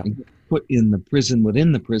 Yeah. And put in the prison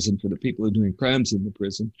within the prison for the people who are doing crimes in the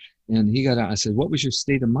prison. And he got out. I said, what was your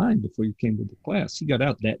state of mind before you came to the class? He got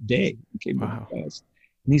out that day and came to the class.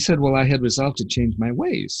 And he said, well, I had resolved to change my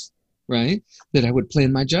ways, right? That I would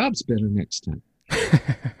plan my jobs better next time.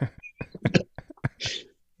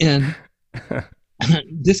 And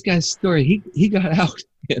this guy's story, he got out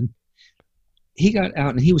and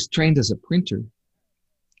he was trained as a printer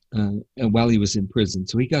while he was in prison.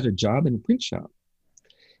 So he got a job in a print shop.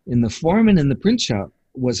 And the foreman in the print shop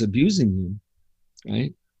was abusing him,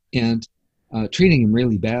 right? And treating him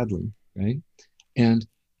really badly, right? And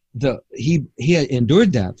he had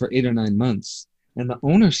endured that for 8 or 9 months. And the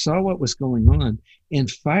owner saw what was going on and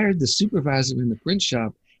fired the supervisor in the print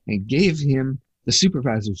shop and gave him the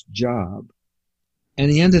supervisor's job. And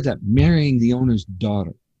he ended up marrying the owner's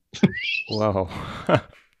daughter. Whoa.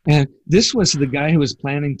 And this was the guy who was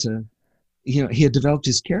planning to, he had developed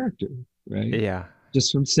his character, right? Yeah.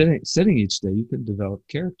 Just from sitting each day, you could develop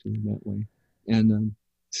character in that way. And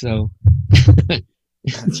so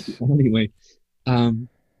anyway, um,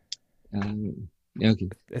 okay.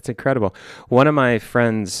 It's incredible. One of my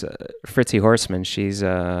friends, Fritzi Horstman, she's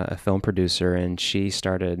a film producer, and she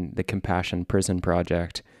started the Compassion Prison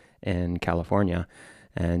Project in California,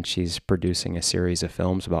 and she's producing a series of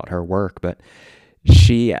films about her work. But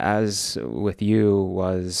she, as with you,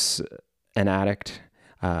 was an addict,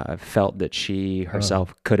 felt that she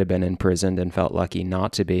herself could have been imprisoned and felt lucky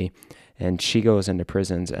not to be. And she goes into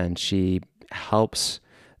prisons and she helps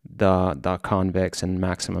the convicts in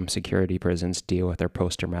maximum security prisons deal with their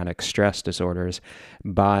post-traumatic stress disorders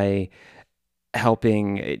by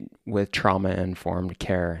helping with trauma-informed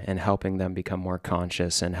care and helping them become more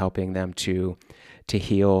conscious and helping them to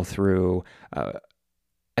heal through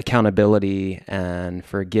accountability and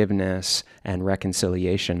forgiveness and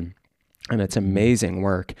reconciliation. And it's amazing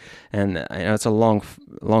work. And I know it's a long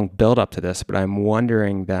build up to this, but I'm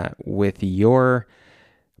wondering that with your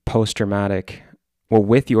post-traumatic,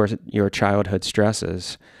 with your childhood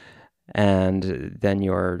stresses, and then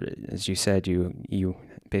as you said, you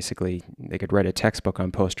basically, they could write a textbook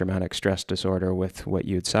on post-traumatic stress disorder with what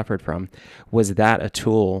you'd suffered from. Was that a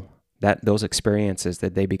tool, that those experiences,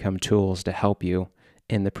 that they become tools to help you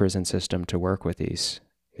in the prison system to work with these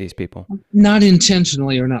people? Not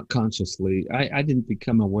intentionally or not consciously. I didn't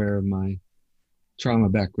become aware of my trauma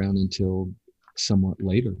background until somewhat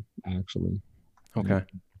later, actually. Okay.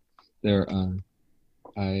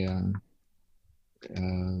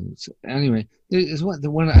 So anyway, there's the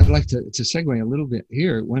one I'd like to segue a little bit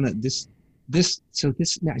here. When I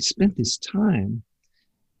spent this time,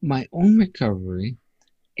 my own recovery,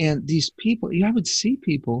 and these people. I would see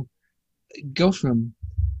people go from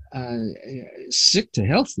sick to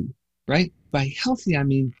healthy, right? By healthy, I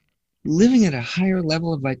mean living at a higher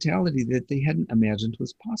level of vitality that they hadn't imagined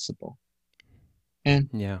was possible. And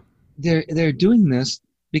they're doing this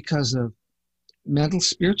because of mental,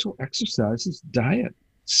 spiritual exercises, diet,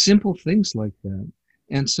 simple things like that.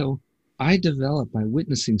 And so I developed, by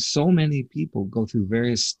witnessing so many people go through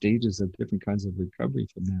various stages of different kinds of recovery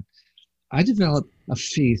from that, I developed a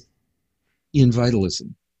faith in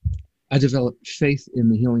vitalism. I developed faith in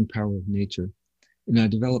the healing power of nature. And I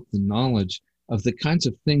developed the knowledge of the kinds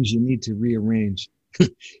of things you need to rearrange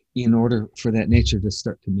in order for that nature to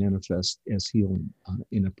start to manifest as healing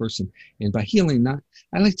in a person. And by healing,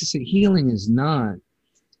 I like to say healing is not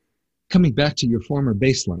coming back to your former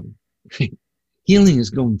baseline. Healing is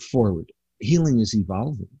going forward. Healing is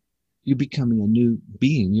evolving. You're becoming a new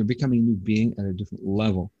being. You're becoming a new being at a different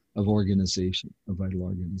level of organization, of vital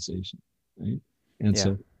organization, right? And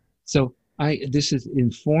so this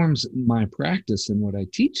informs my practice and what I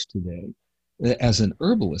teach today as an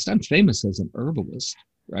herbalist. I'm famous as an herbalist,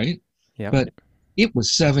 right? Yeah. But it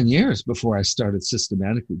was 7 years before I started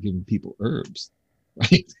systematically giving people herbs,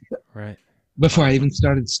 right? Right. Before I even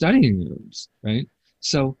started studying herbs, right?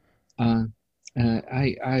 So in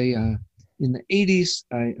the 80s,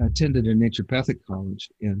 I attended a naturopathic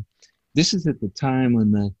college, and this is at the time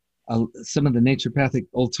when some of the naturopathic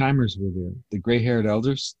old timers were there, the gray-haired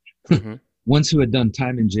elders, ones who had done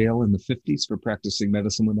time in jail in the 50s for practicing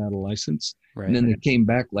medicine without a license, and then they came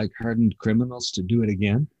back like hardened criminals to do it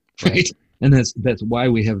again, right? And that's why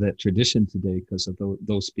we have that tradition today, because of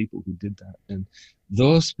those people who did that. And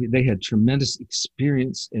they had tremendous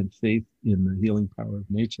experience and faith in the healing power of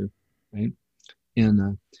nature, right?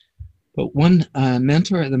 And but one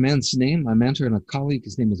mentor, the man's name, my mentor and a colleague,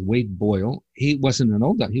 his name is Wade Boyle. He wasn't an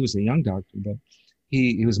old doctor; he was a young doctor, but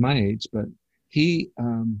he was my age. But he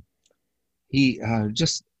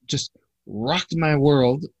just rocked my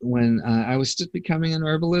world when I was just becoming an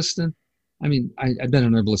herbalist. And I mean, I'd been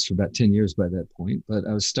an herbalist for about 10 years by that point, but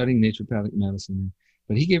I was studying naturopathic medicine.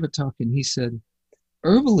 But he gave a talk and he said,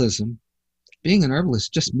 herbalism, being an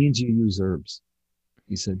herbalist just means you use herbs.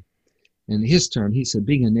 He said, in his term, he said,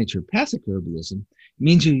 being a naturopathic herbalism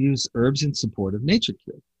means you use herbs in support of nature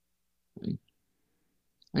cure. Right?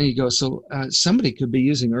 And you go, so somebody could be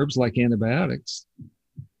using herbs like antibiotics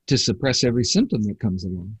to suppress every symptom that comes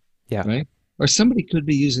along. Yeah. Right? Or somebody could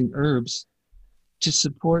be using herbs to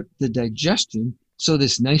support the digestion, so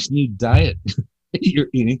this nice new diet you're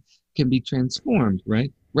eating can be transformed,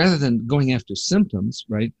 right? Rather than going after symptoms,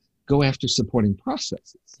 right? Go after supporting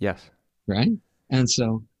processes. Yes. Right? And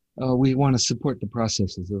so we want to support the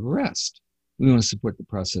processes of rest. We want to support the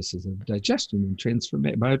processes of digestion and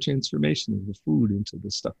biotransformation of the food into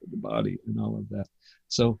the stuff of the body and all of that.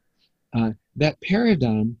 So that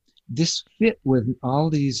paradigm, this fit with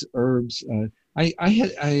all these herbs. I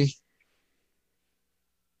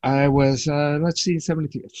was, let's see,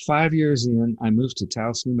 73, 5 years in, I moved to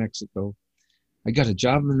Taos, New Mexico. I got a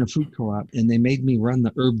job in a food co-op, and they made me run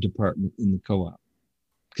the herb department in the co-op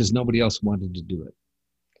because nobody else wanted to do it.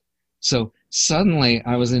 So suddenly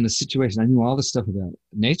I was in a situation, I knew all the stuff about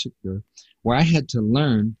Nature Cure, where I had to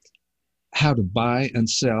learn how to buy and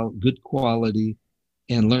sell good quality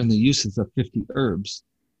and learn the uses of 50 herbs,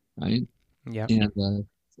 right? Yeah. And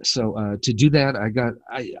so to do that, I got,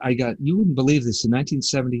 you wouldn't believe this, in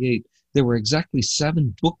 1978, there were exactly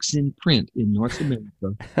 7 books in print in North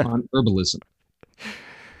America on herbalism.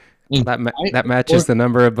 Well, that matches the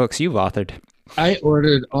number of books you've authored. I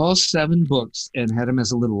ordered all 7 books and had them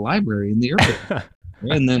as a little library in the herbal.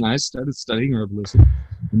 And then I started studying herbalism.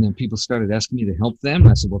 And then people started asking me to help them.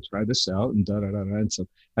 I said, well, try this out, and da-da-da-da. And so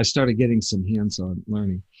I started getting some hands-on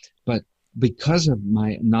learning. But because of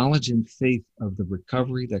my knowledge and faith of the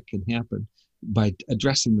recovery that can happen by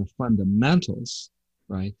addressing the fundamentals,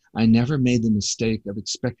 right, I never made the mistake of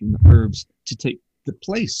expecting the herbs to take the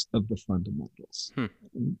place of the fundamentals.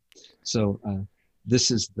 So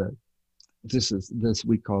this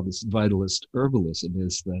we call this vitalist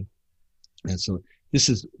herbalism, and so this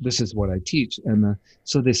is what I teach. And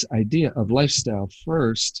so this idea of lifestyle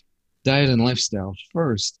first, diet and lifestyle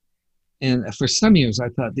first. And for some years I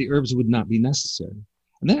thought the herbs would not be necessary.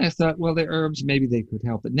 And then I thought, well, the herbs, maybe they could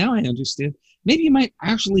help. But now I understand, maybe you might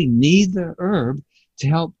actually need the herb to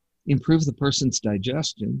help improve the person's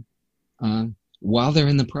digestion while they're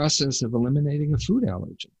in the process of eliminating a food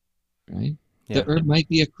allergen, right? Yeah. The herb might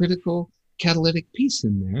be a critical catalytic piece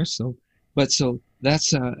in there. So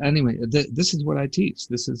that's, anyway, this is what I teach.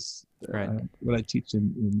 This is what I teach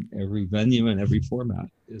in every venue and every format.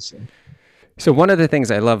 So one of the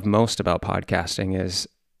things I love most about podcasting is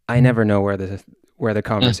I never know where the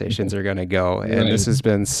conversations are going to go. And this has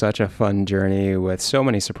been such a fun journey with so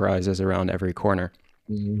many surprises around every corner.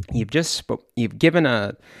 Mm-hmm. You've given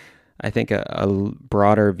a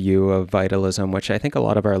broader view of vitalism, which I think a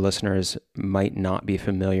lot of our listeners might not be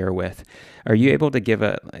familiar with. Are you able to give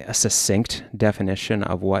a succinct definition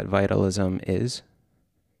of what vitalism is?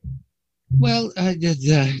 Well,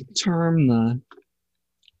 the term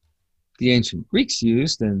the ancient Greeks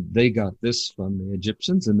used, and they got this from the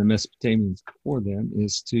Egyptians and the Mesopotamians before them,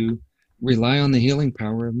 is to rely on the healing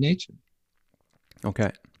power of nature.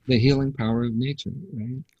 Okay. The healing power of nature,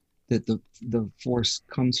 right? That the force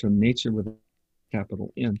comes from nature with a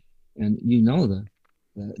capital N. And you know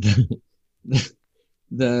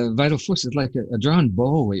the vital force is like a drawn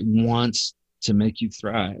bow. It wants to make you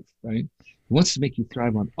thrive, right? It wants to make you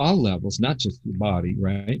thrive on all levels, not just your body,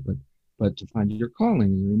 right? But to find your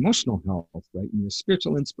calling and your emotional health, right? And your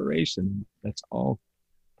spiritual inspiration. That's all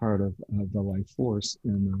part of the life force.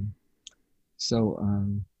 And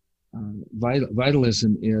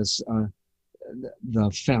vitalism is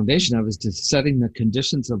the foundation of it is just setting the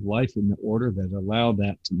conditions of life in the order that allow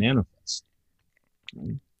that to manifest.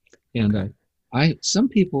 Right? And some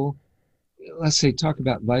people, let's say, talk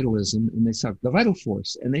about vitalism, and they talk the vital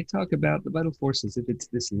force, and they talk about the vital force as if it's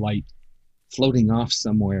this light floating off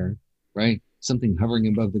somewhere, right? Something hovering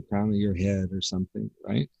above the crown of your head or something,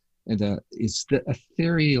 right? And it's the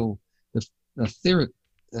ethereal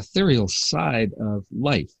side of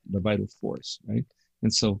life, the vital force, right?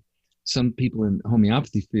 And so some people in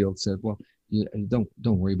homeopathy field said, well, don't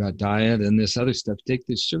worry about diet and this other stuff. Take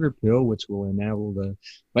this sugar pill, which will enable the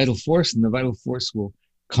vital force, and the vital force will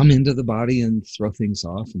come into the body and throw things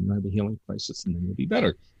off, and you'll have a healing crisis, and then you'll be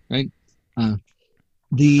better, right? I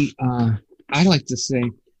like to say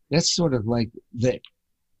that's sort of like the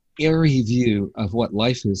airy view of what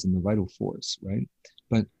life is in the vital force, right?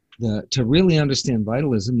 But to really understand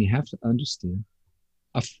vitalism, you have to understand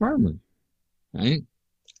a farmer, right?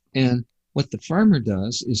 And what the farmer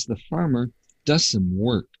does is the farmer does some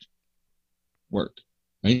work,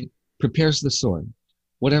 right? Prepares the soil.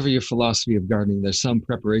 Whatever your philosophy of gardening, there's some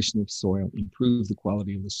preparation of soil, improve the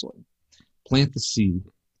quality of the soil. Plant the seed,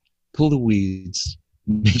 pull the weeds,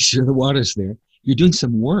 make sure the water's there. You're doing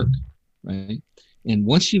some work, right? And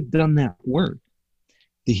once you've done that work,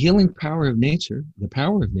 the healing power of nature, the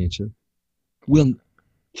power of nature, will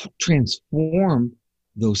transform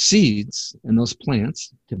those seeds and those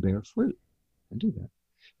plants to bear fruit. I do that.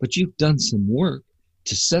 But you've done some work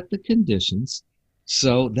to set the conditions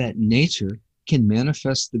so that nature can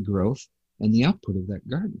manifest the growth and the output of that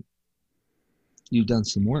garden. You've done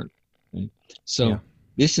some work, right? So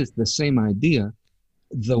This is the same idea.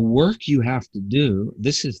 The work you have to do,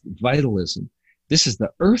 this is vitalism. This is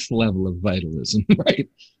the earth level of vitalism, right?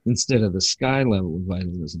 Instead of the sky level of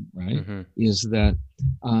vitalism, right? Mm-hmm. Is that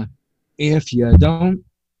if you don't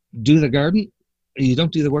do the garden, you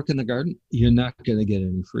don't do the work in the garden, you're not going to get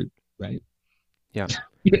any fruit, right? Yeah.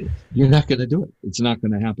 You're not going to do it. It's not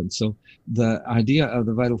going to happen. So the idea of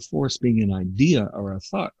the vital force being an idea or a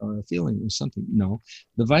thought or a feeling or something, no.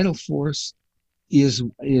 The vital force is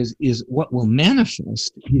what will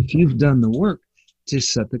manifest if you've done the work to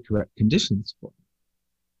set the correct conditions for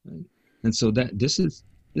it. Right? And so that this is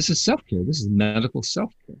self-care. This is medical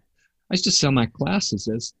self-care. I used to sell my classes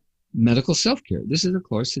as medical self-care. This is a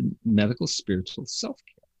course in medical spiritual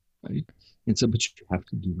self-care, right? And so, but you have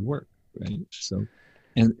to do the work, right? So,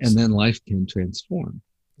 and then life can transform.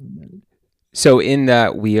 So in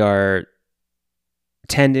that we are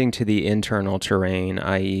tending to the internal terrain,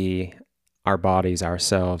 i.e. our bodies,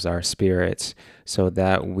 ourselves, our spirits, so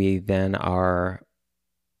that we then are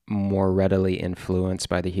more readily influenced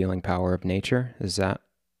by the healing power of nature. Is that?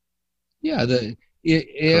 Yeah.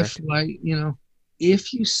 If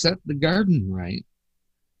if you set the garden right,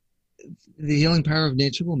 the healing power of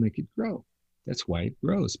nature will make it grow. That's why it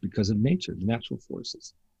grows, because of nature, the natural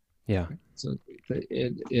forces. Yeah. So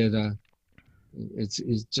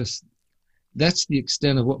it's just, that's the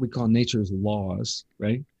extent of what we call nature's laws,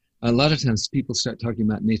 right? A lot of times people start talking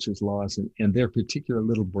about nature's laws and their particular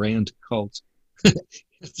little brand cult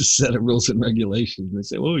has a set of rules and regulations. They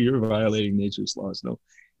say, oh, you're violating nature's laws. No,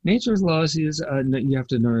 nature's laws is you have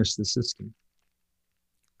to nourish the system.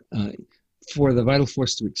 For the vital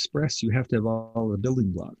force to express, you have to have all the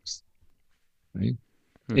building blocks, right?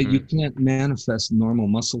 Mm-hmm. You can't manifest normal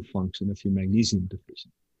muscle function if you're magnesium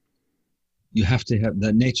deficient. You have to have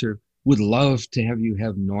that. Nature would love to have you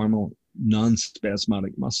have normal,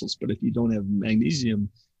 non-spasmodic muscles, but if you don't have magnesium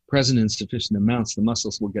present in sufficient amounts, the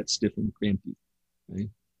muscles will get stiff and crampy, right?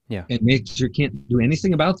 Yeah. And nature can't do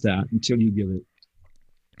anything about that until you give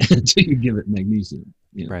it magnesium.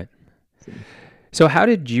 You know? Right. So how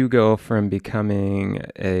did you go from becoming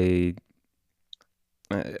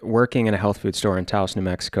working in a health food store in Taos, New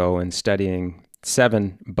Mexico, and studying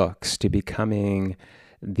 7 books to becoming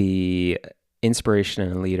the inspiration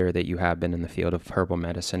and leader that you have been in the field of herbal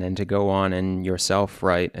medicine, and to go on and yourself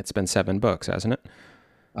write, it's been 7 books, hasn't it?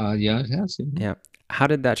 Yeah, it has. Yeah. How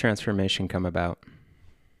did that transformation come about?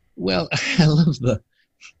 Well, I love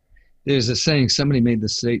there's a saying, somebody made the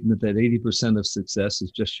statement that 80% of success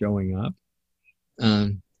is just showing up.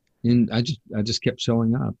 And I just kept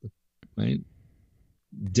showing up, right?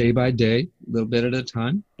 Day by day, a little bit at a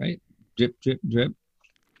time, right? Drip, drip, drip.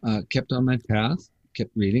 Kept on my path,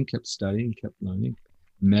 kept reading, kept studying, kept learning.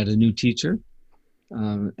 Met a new teacher.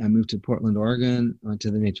 I moved to Portland, Oregon,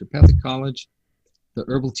 to the Naturopathic College. The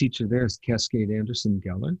herbal teacher there is Cascade Anderson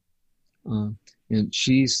Geller. And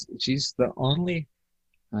she's the only,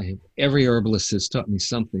 every herbalist has taught me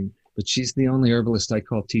something, but she's the only herbalist I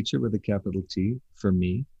call teacher with a capital T for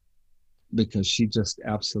me, because she just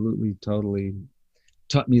absolutely, totally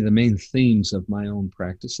taught me the main themes of my own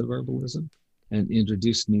practice of herbalism and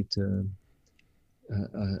introduced me to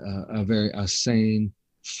a very sane,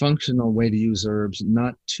 functional way to use herbs,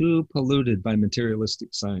 not too polluted by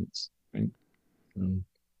materialistic science, right?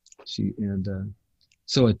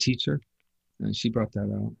 So a teacher, and she brought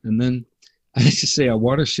that out. And then I have to say, a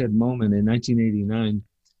watershed moment in 1989,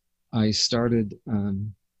 I started, by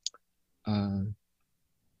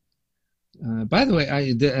the way,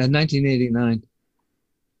 in 1989,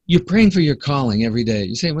 you're praying for your calling every day.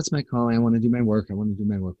 You say, what's my calling? I want to do my work. I want to do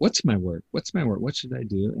my work. What's my work? What's my work? What should I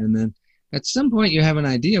do? And then at some point you have an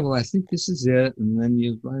idea. Well, I think this is it. And then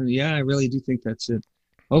I really do think that's it.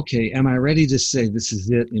 Okay, am I ready to say this is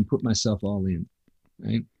it and put myself all in,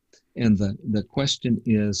 right? And the question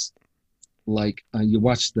is, like, you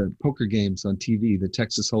watch the poker games on TV, the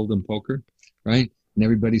Texas Hold'em poker, right? And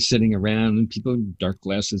everybody's sitting around and people with dark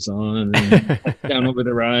glasses on and down over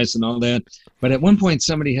their eyes and all that. But at one point,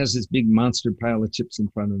 somebody has this big monster pile of chips in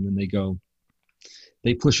front of them, and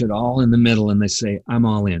they push it all in the middle and they say, I'm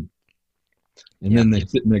all in. And then they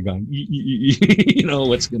sit and they're going, you know,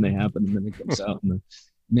 what's going to happen? And then it comes out and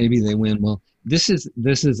maybe they win. Well, this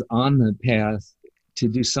is on the path to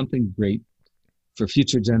do something great for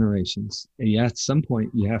future generations. And at some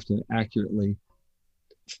point, you have to accurately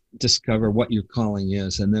discover what your calling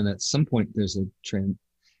is, and then at some point there's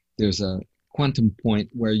a quantum point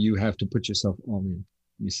where you have to put yourself all in.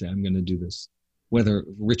 You say, I'm going to do this, whether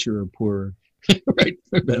richer or poorer, right,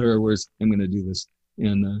 for better or worse, I'm going to do this.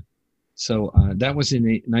 And so that was in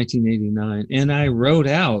 1989, and I wrote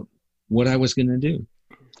out what I was going to do.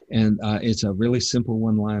 And it's a really simple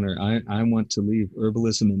one-liner. I want to leave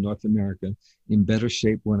herbalism in North America in better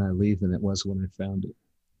shape when I leave than it was when I found it.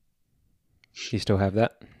 You still have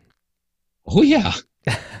that? Oh, yeah.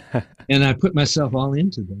 And I put myself all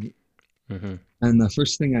into that. Mm-hmm. And the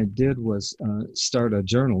first thing I did was start a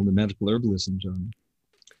journal, the Medical Herbalism Journal.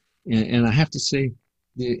 And I have to say,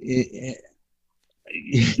 you're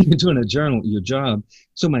doing a journal, your job.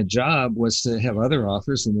 So my job was to have other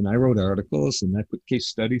authors, and then I wrote articles, and I put case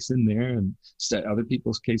studies in there and other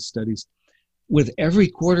people's case studies. With every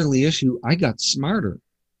quarterly issue, I got smarter,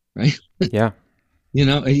 right? Yeah.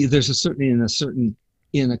 There's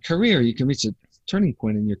in a career, you can reach a turning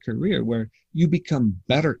point in your career where you become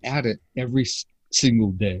better at it every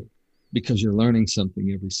single day because you're learning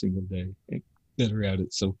something every single day, better at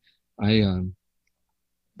it. So I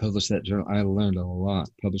published that journal. I learned a lot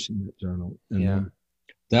publishing that journal, and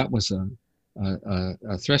that was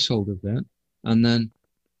a threshold event. And then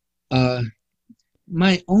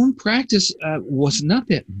my own practice was not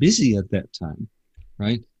that busy at that time,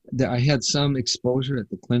 right? I had some exposure at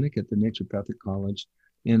the clinic at the Naturopathic College,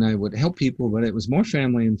 and I would help people, but it was more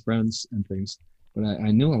family and friends and things. But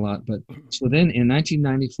I knew a lot. But so then in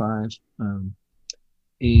 1995,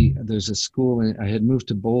 there's a school. I had moved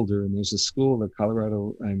to Boulder, and there's a school, the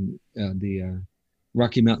Colorado, the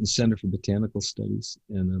Rocky Mountain Center for Botanical Studies,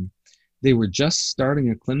 and they were just starting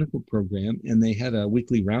a clinical program, and they had a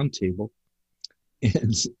weekly roundtable,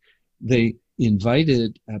 and they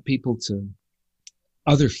invited people to.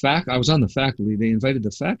 I was on the faculty. They invited the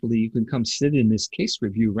faculty. You can come sit in this case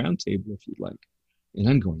review roundtable if you'd like. And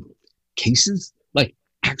I'm going, cases? Like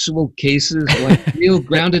actual cases, like real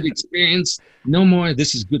grounded experience? No more,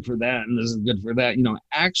 this is good for that and this is good for that.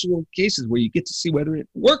 Actual cases where you get to see whether it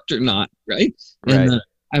worked or not, right? And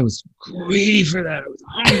I was greedy for that. I was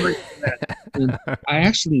hungry for that. And I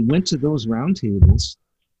actually went to those roundtables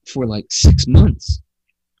for like 6 months,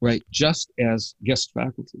 right? Just as guest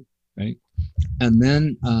faculty, right? And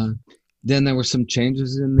then there were some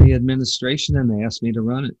changes in the administration, and they asked me to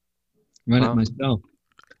run it myself.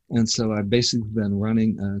 And so I've basically been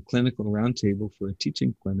running a clinical roundtable for a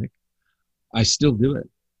teaching clinic. I still do it.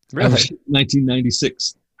 Really?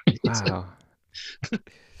 1996. Wow.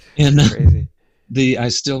 And crazy. I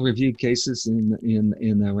still review cases in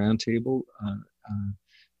the roundtable.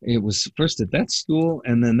 It was first at that school,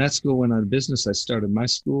 and then that school went out of business. I started my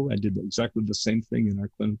school. I did exactly the same thing in our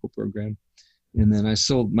clinical program. And then I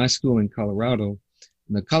sold my school in Colorado.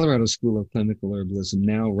 And the Colorado School of Clinical Herbalism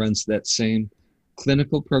now runs that same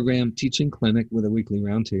clinical program, teaching clinic with a weekly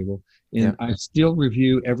roundtable. And I still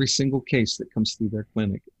review every single case that comes through their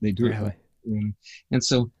clinic. They do it. And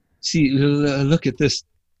so, see, look at this.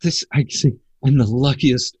 I see, I'm the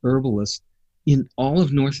luckiest herbalist in all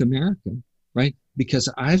of North America, right? Because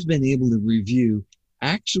I've been able to review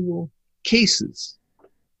actual cases,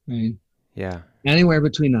 right? Yeah. Anywhere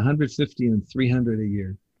between 150 and 300 a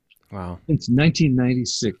year. Wow. Since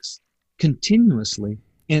 1996, continuously.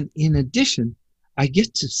 And in addition, I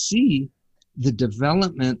get to see the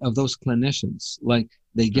development of those clinicians. Like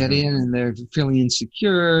they get in and they're feeling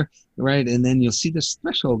insecure, right? And then you'll see this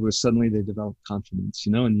threshold where suddenly they develop confidence,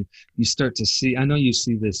 and you start to see, I know you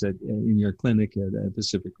see this in your clinic at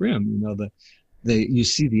Pacific Rim, you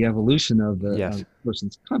see the evolution of the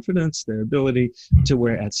person's confidence, their ability to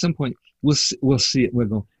where at some point we'll see it. We'll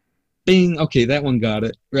go, bing. Okay, that one got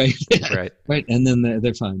it right. Right. And then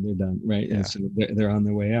they're fine. They're done. Right. Yeah. And so they're on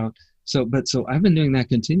their way out. So I've been doing that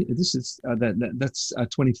This is that's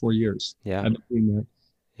 24 years. Yeah. I've been doing that.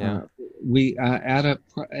 Yeah. We add up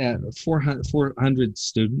at 400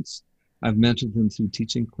 students. I've mentored them through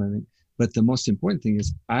teaching clinic. But the most important thing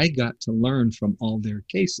is I got to learn from all their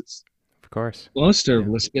cases. Of course. Most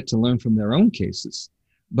herbalists get to learn from their own cases,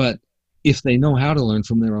 but if they know how to learn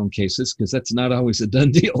from their own cases, because that's not always a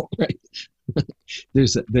done deal, right?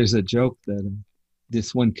 There's a joke that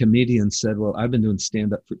this one comedian said, well, I've been doing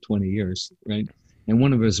stand-up for 20 years, right? And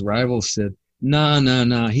one of his rivals said,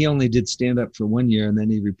 no, he only did stand-up for 1 year, and then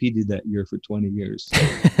he repeated that year for 20 years.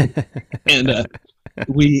 And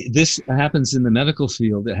this happens in the medical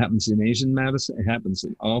field. It happens in Asian medicine. It happens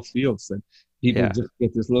in all fields. That people just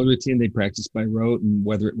get this low routine. They practice by rote, and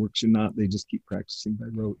whether it works or not, they just keep practicing by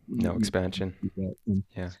rote. No expansion. And,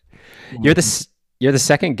 You're the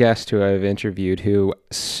second guest who I've interviewed who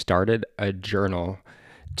started a journal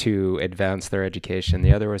to advance their education.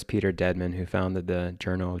 The other was Peter Dedman, who founded the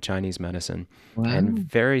Journal of Chinese Medicine. Wow. And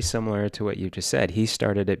very similar to what you just said, he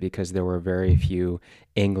started it because there were very few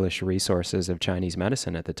English resources of Chinese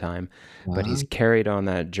medicine at the time. Wow. But he's carried on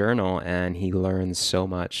that journal, and he learns so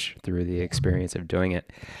much through the experience of doing it.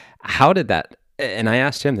 How did that, and I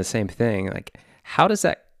asked him the same thing, like, how does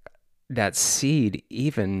that seed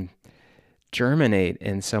even germinate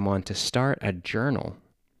in someone to start a journal?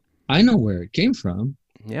 I know where it came from.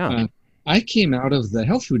 Yeah. I came out of the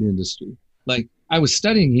health food industry. Like I was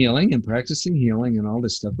studying healing and practicing healing and all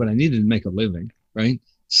this stuff, but I needed to make a living, right?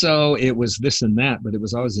 So it was this and that, but it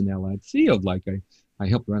was always an allied field. Like I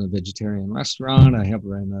helped run a vegetarian restaurant. I helped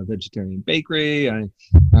run a vegetarian bakery. I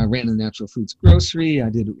ran a natural foods grocery. I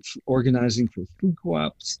did organizing for food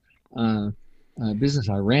co-ops business.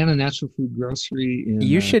 I ran a natural food grocery.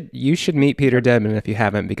 You should meet Peter Dedman if you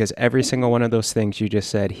haven't, because every single one of those things you just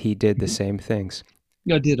said, he did the same things.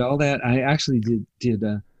 I did all that. I actually did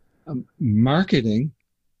marketing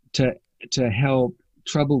to help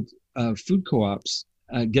troubled food co-ops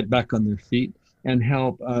get back on their feet, and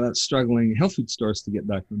help struggling health food stores to get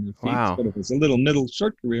back on their feet. Wow. So it was a little middle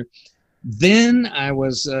short career. Then I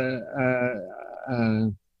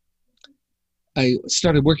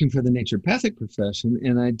started working for the naturopathic profession,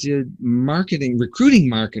 and I did recruiting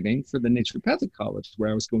marketing for the naturopathic college where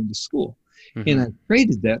I was going to school. Mm-hmm. And I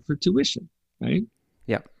traded that for tuition, right?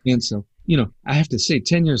 Yeah. And so, I have to say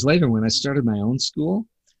 10 years later, when I started my own school,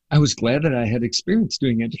 I was glad that I had experience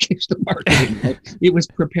doing educational marketing. Right? It was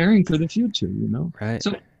preparing for the future, Right.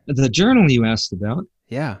 So the journal you asked about,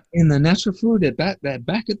 yeah, in the natural food back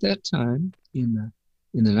at that time in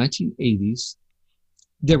the 1980s,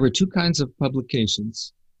 there were two kinds of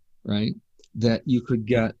publications, right, that you could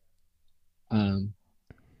get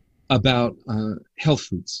about health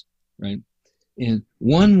foods, right? And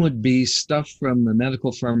one would be stuff from the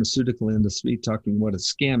medical pharmaceutical industry talking what a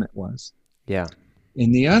scam it was. Yeah.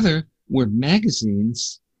 And the other were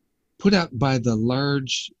magazines put out by the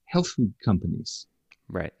large health food companies.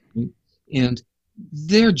 Right. And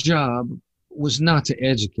their job was not to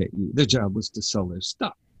educate you. Their job was to sell their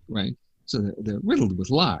stuff, right? So they're riddled with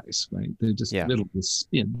lies, right? They're just riddled with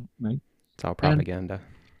spin, right? It's all propaganda.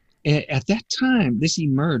 And at that time, this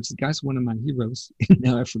emerged. The guy's one of my heroes.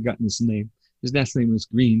 Now I've forgotten his name. His last name was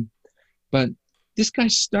Green. But this guy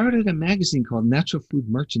started a magazine called Natural Food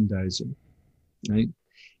Merchandiser, right?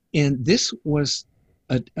 And this was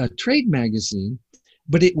a trade magazine,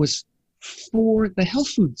 but it was for the health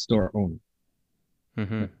food store owner.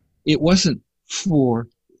 Mm-hmm. It wasn't for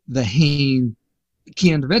the Hain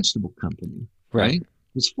canned vegetable company, right? It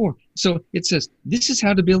was for. So it says, this is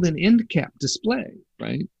how to build an end cap display,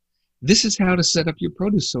 right? This is how to set up your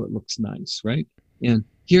produce so it looks nice, right? And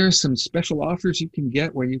here are some special offers you can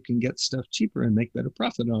get where you can get stuff cheaper and make better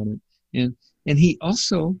profit on it. And he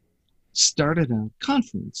also started a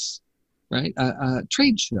conference, right? A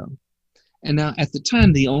trade show. And now at the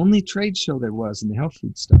time, the only trade show there was in the health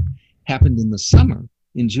food stuff happened in the summer,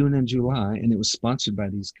 in June and July, and it was sponsored by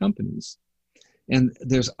these companies. And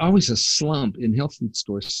there's always a slump in health food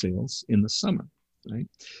store sales in the summer, right?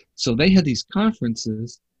 So they had these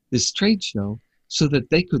conferences, this trade show, so that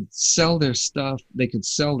they could sell their stuff, they could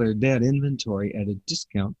sell their dead inventory at a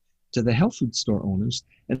discount to the health food store owners.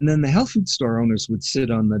 And then the health food store owners would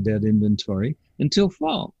sit on the dead inventory until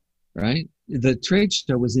fall, right? The trade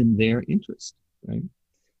show was in their interest, right?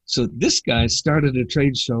 So this guy started a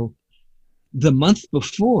trade show the month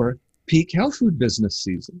before peak health food business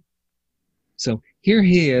season. So here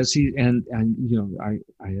he is,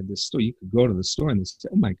 I had this store. You could go to the store and say,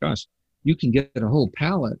 oh my gosh, you can get a whole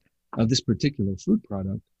pallet of this particular food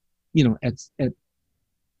product, at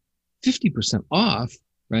 50% off,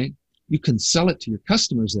 right? You can sell it to your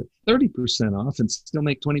customers at 30% off and still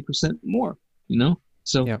make 20% more,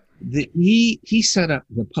 So he set up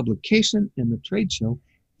the publication and the trade show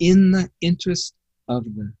in the interest of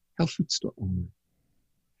the health food store owner.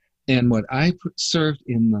 And what I served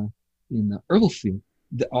in the herbal field,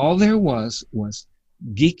 all there was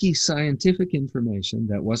geeky scientific information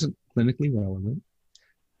that wasn't clinically relevant,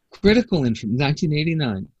 critical information,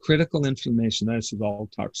 1989, critical information, this is all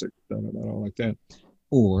toxic, all like that,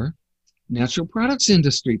 or natural products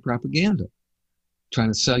industry propaganda, trying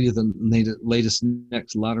to sell you the latest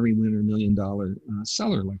next lottery winner $1 million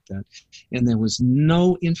seller like that. And there was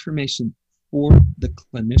no information for the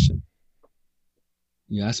clinician.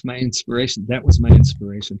 You asked my inspiration. That was my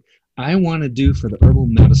inspiration. I want to do for the herbal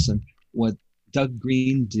medicine what Doug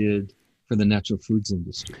Green did for the natural foods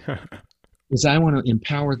industry. Because I want to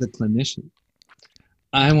empower the clinician.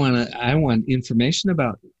 I want information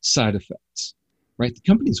about side effects, right? The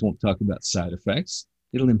companies won't talk about side effects.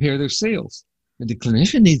 It'll impair their sales. And the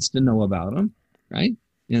clinician needs to know about them, right?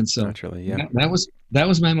 And so naturally, yeah. that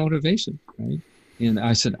was my motivation, right? And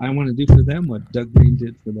I said, I want to do for them what Doug Green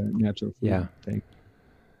did for the natural food thing.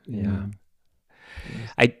 Yeah.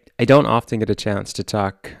 I don't often get a chance to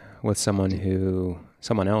talk with someone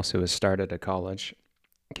else who has started a college.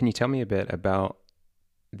 Can you tell me a bit about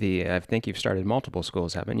I think you've started multiple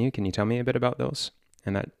schools, haven't you? Can you tell me a bit about those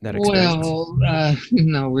and that experience?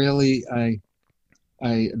 Well, really,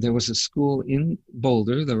 there was a school in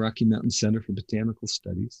Boulder, the Rocky Mountain Center for Botanical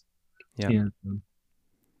Studies. Yeah.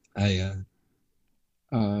 And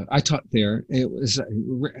I taught there. It was a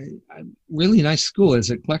really nice school. It was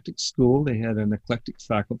an eclectic school. They had an eclectic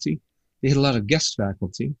faculty. They had a lot of guest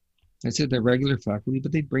faculty. I said they're regular faculty,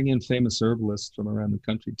 but they'd bring in famous herbalists from around the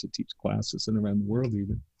country to teach classes and around the world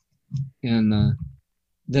even. And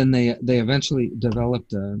then they eventually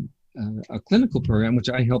developed a clinical program, which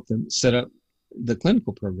I helped them set up the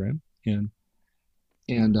clinical program. And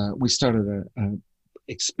we started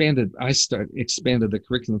expanded the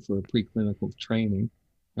curriculum for preclinical training,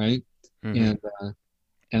 right? Mm-hmm.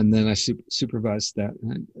 And then I supervised that.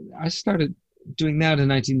 And I started doing that in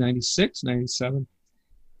 1996, 97.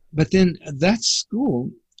 But then that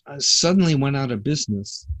school suddenly went out of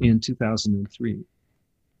business in 2003.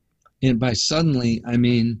 And by suddenly, I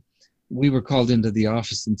mean, we were called into the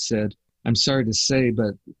office and said, I'm sorry to say,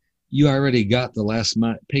 but you already got the last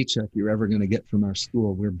paycheck you're ever going to get from our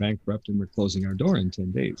school. We're bankrupt and we're closing our door in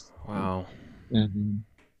 10 days. Wow. And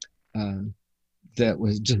that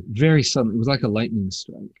was just very sudden. It was like a lightning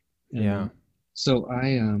strike. And yeah. So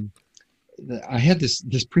I had this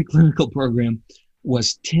preclinical program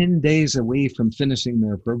was 10 days away from finishing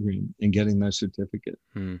their program and getting their certificate.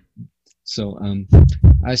 So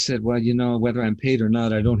I said, well, whether I'm paid or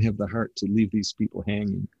not, I don't have the heart to leave these people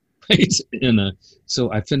hanging. Right? And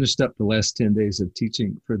so I finished up the last 10 days of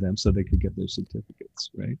teaching for them so they could get their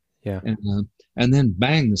certificates. Right. Yeah. And then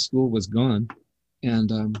bang, the school was gone.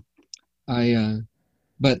 And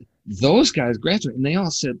but those guys graduated and they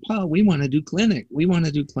all said, Paul, we want to do clinic. We want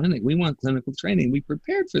to do clinic. We want clinical training. We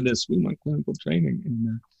prepared for this. We want clinical training.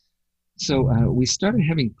 And so we started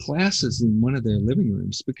having classes in one of their living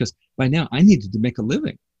rooms because by now I needed to make a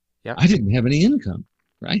living. Yeah. I didn't have any income,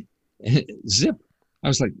 right? Zip. I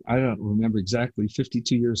was like, I don't remember exactly,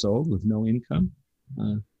 52 years old with no income,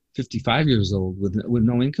 55 years old with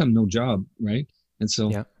no income, no job, right? And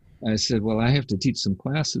so I said, well, I have to teach some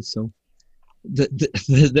classes. So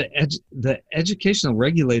the educational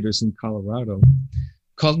regulators in Colorado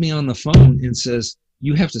called me on the phone and says,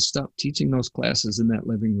 you have to stop teaching those classes in that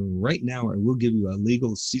living room right now, or we'll give you a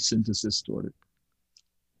legal cease and desist order.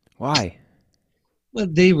 Why? Well,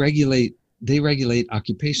 they regulate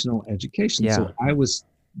occupational education. Yeah. So I was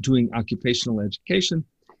doing occupational education,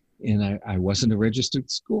 and I wasn't a registered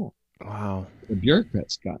school. Wow. The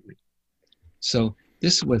bureaucrats got me. So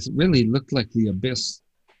this really looked like the abyss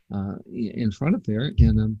in front of there.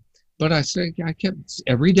 And but I said, I kept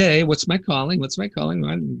every day, what's my calling? What's my calling?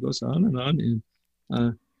 And it goes on and on.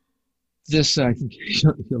 And this, I think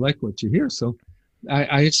you like what you hear. So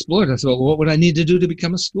I explored. I thought, well, what would I need to do to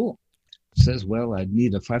become a school? It says, well, I'd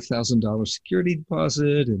need a $5,000 security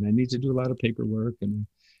deposit, and I need to do a lot of paperwork, and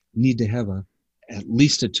I need to have at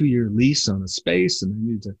least a 2-year lease on a space, and I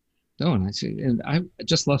need to go. And I say, and I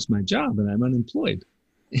just lost my job, and I'm unemployed.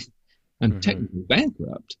 I'm technically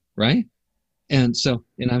bankrupt, right? And so,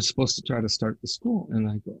 and I'm supposed to try to start the school, and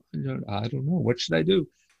I go, I don't know, what should I do?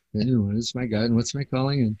 And what is my guide, and what's my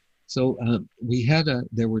calling? And so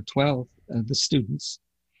there were 12 the students,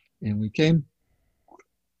 and we came.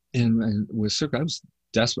 And with Circle, I was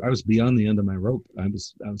desperate. I was beyond the end of my rope. I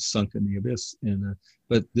was sunk in the abyss. And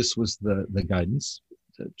but this was the guidance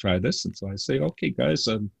to try this. And so I say, okay, guys,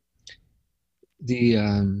 they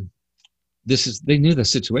knew the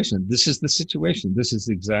situation. This is the situation. This is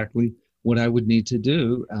exactly what I would need to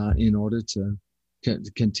do in order to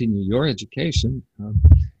continue your education.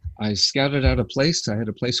 I scouted out a place. I had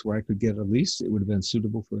a place where I could get a lease. It would have been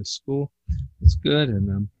suitable for a school. It's good.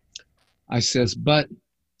 And I says, but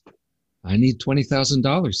I need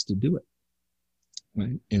 $20,000 to do it,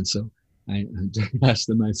 right? And so I asked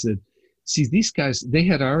them, I said, see, these guys, they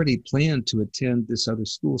had already planned to attend this other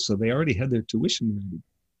school, so they already had their tuition ready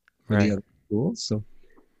for the other school. So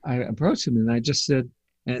I approached them and I just said,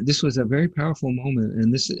 and this was a very powerful moment,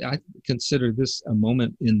 and I consider this a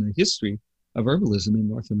moment in the history of herbalism in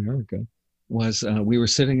North America, was we were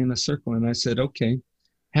sitting in a circle and I said, okay,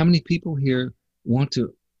 how many people here want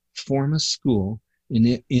to form a school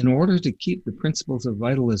in order to keep the principles of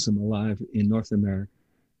vitalism alive in North America?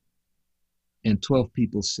 And 12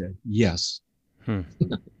 people said yes. And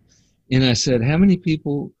I said, how many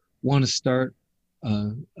people want to start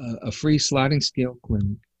a free sliding scale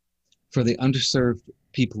clinic for the underserved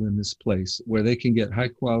people in this place, where they can get high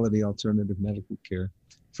quality alternative medical care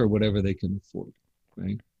for whatever they can afford,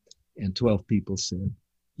 right? And 12 people said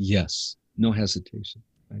yes, no hesitation,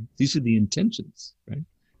 right? These are the intentions, right?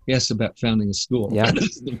 He asked about founding a school. Yeah.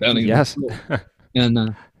 Yes.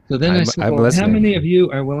 And so then I said, well, how many of you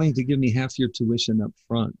are willing to give me half your tuition up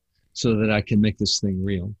front so that I can make this thing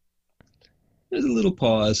real? There's a little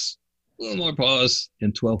pause, a little more pause,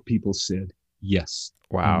 and 12 people said yes.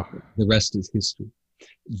 Wow. And the rest is history.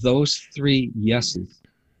 Those 3 yeses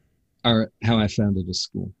are how I founded a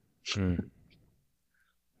school.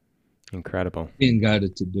 Incredible. Being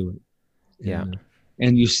guided to do it. Yeah.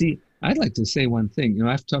 And you see, I'd like to say one thing. You know,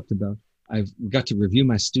 I've talked about, I've got to review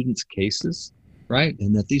my students' cases, right?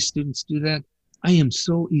 And that these students do that. I am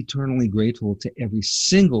so eternally grateful to every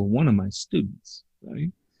single one of my students,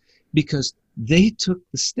 right? Because they took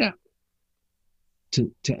the step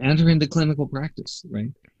to enter into clinical practice, right?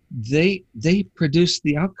 They produced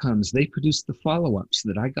the outcomes. They produced the follow-ups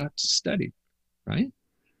that I got to study, right?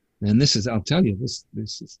 And this is, I'll tell you, this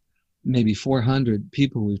is maybe 400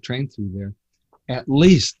 people we've trained through there. At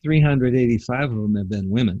least 385 of them have been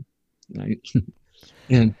women, right?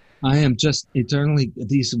 And I am just eternally,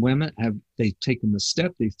 these women they've taken the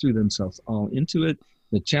step, they threw themselves all into it,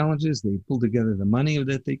 the challenges, they pulled together the money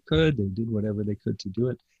that they could, they did whatever they could to do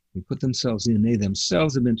it. They put themselves in, they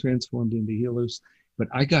themselves have been transformed into healers, but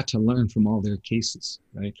I got to learn from all their cases,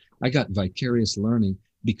 right? I got vicarious learning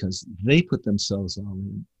because they put themselves all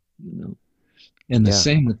in, you know? And the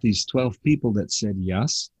same with these 12 people that said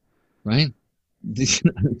yes, right?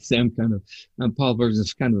 Sam Paul Berg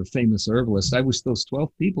is kind of a famous herbalist. I wish those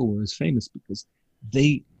 12 people were as famous because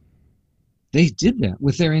they did that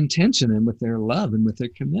with their intention and with their love and with their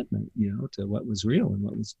commitment, you know, to what was real and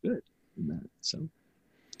what was good in that. So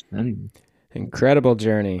anyway. Incredible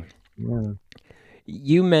journey. Yeah.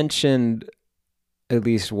 You mentioned at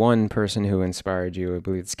least one person who inspired you. I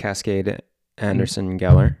believe it's Cascade Anderson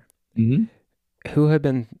Geller. Mm-hmm. Who have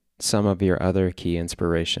been some of your other key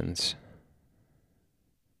inspirations?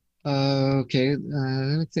 Okay,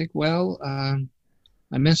 let me think. Well, I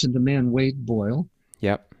mentioned the man Wade Boyle.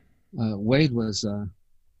 Yep. Wade was, oh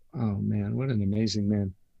man, what an amazing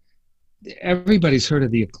man. Everybody's heard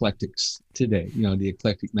of the eclectics today, you know, the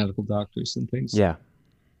eclectic medical doctors and things. Yeah.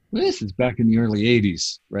 Well, this is back in the early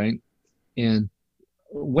 80s, right? And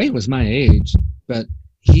Wade was my age, but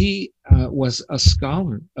he was a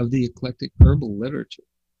scholar of the eclectic herbal literature.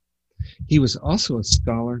 He was also a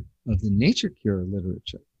scholar of the nature cure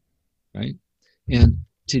literature, right? And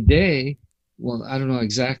today, well, I don't know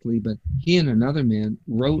exactly, but he and another man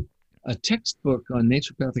wrote a textbook on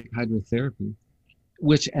naturopathic hydrotherapy,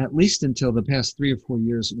 which at least until the past 3 or 4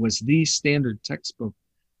 years was the standard textbook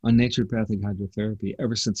on naturopathic hydrotherapy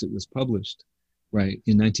ever since it was published, right,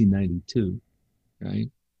 in 1992, right?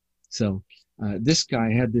 So this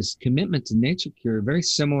guy had this commitment to nature cure, very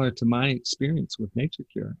similar to my experience with nature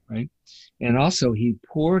cure, right? And also he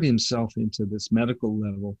poured himself into this medical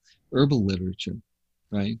level herbal literature,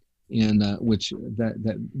 right? And which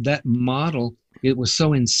that model, it was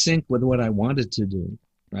so in sync with what I wanted to do,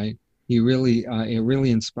 right? He really, it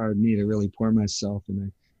really inspired me to really pour myself, and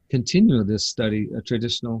I continue this study,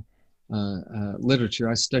 traditional literature.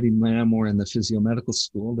 I studied more in the physiomedical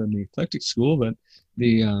school than the eclectic school, but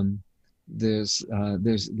there's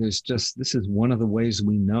just, this is one of the ways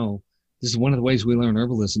we know. This is one of the ways we learn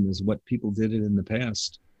herbalism, is what people did it in the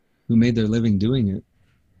past, who made their living doing it,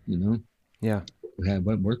 you know? Yeah. Had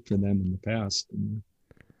what worked for them in the past. And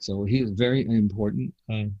so he is very important.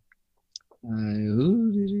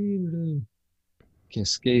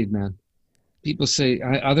 Cascade, man. People say,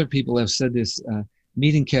 other people have said this,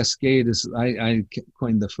 meeting Cascade is, I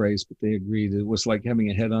coined the phrase, but they agreed. It was like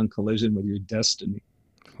having a head-on collision with your destiny.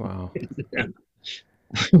 Wow. I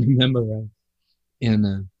remember that.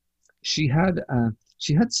 And she had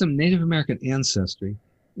some Native American ancestry.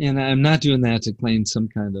 And I'm not doing that to claim some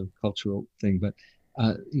kind of cultural thing, but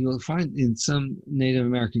you'll find in some Native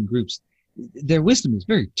American groups, their wisdom is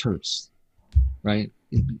very terse, right?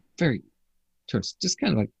 Very terse, just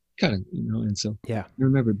kind of like cutting, you know? And so yeah. I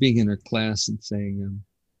remember being in her class and saying,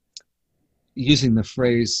 using the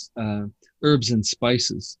phrase herbs and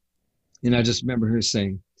spices. And I just remember her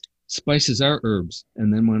saying, spices are herbs,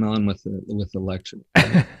 and then went on with the lecture.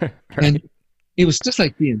 Right? Right. And it was just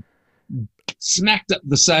like being smacked up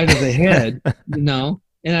the side of the head, you know,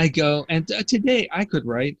 and I go, and today I could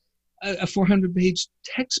write a 400-page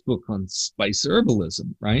textbook on spice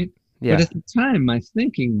herbalism, right? Yeah. But at the time, my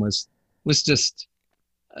thinking was just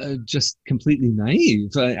completely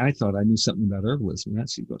naive. I thought I knew something about herbalism, and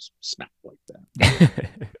she goes smack like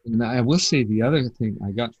that. And I will say the other thing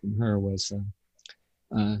I got from her was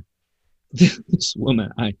this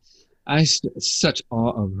woman. I such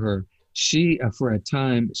awe of her. She, for a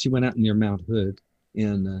time, she went out near Mount Hood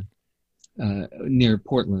in near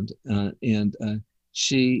Portland, and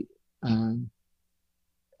she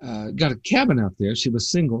got a cabin out there. She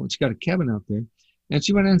was single, and she got a cabin out there, and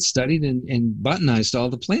she went and studied and botanized all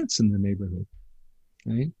the plants in the neighborhood,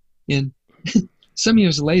 right? And Some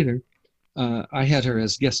years later, I had her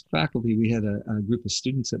as guest faculty. We had a group of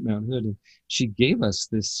students at Mount Hood, and she gave us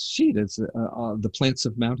this sheet. It's the plants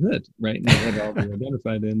of Mount Hood, right? And it had all the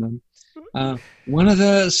identified in them. One of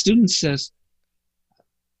the students says,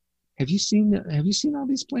 have you seen all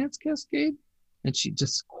these plants, Cascade? And she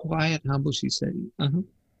just quiet, humble, she said, uh-huh.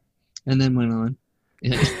 And then went on.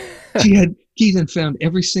 And Keith had found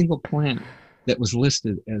every single plant that was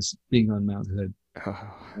listed as being on Mount Hood.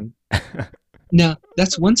 Oh. Now,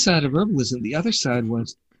 that's one side of herbalism. The other side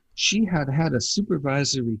was she had had a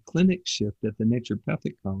supervisory clinic shift at the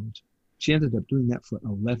Naturopathic College. She ended up doing that for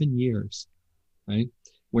 11 years, right?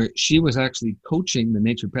 Where she was actually coaching the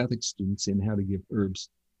naturopathic students in how to give herbs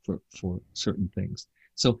for certain things.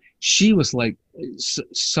 So she was like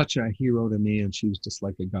such a hero to me, and she was just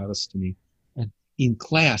like a goddess to me. And in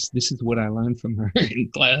class, this is what I learned from her in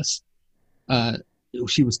class.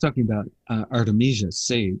 She was talking about Artemisia,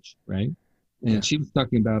 sage, right? And she was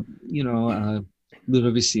talking about,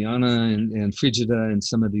 Ludoviciana and Frigida and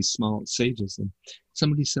some of these small sages. And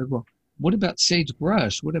somebody said, well, what about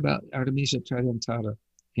sagebrush? What about Artemisia tridentata?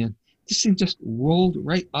 And this thing just rolled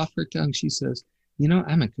right off her tongue. She says,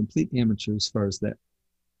 I'm a complete amateur as far as that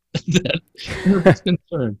is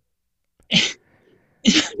concerned.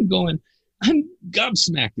 I'm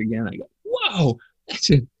gobsmacked again. I go, whoa,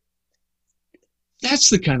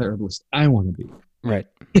 that's the kind of herbalist I want to be. Right.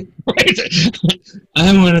 Right.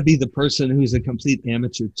 I want to be the person who's a complete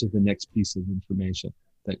amateur to the next piece of information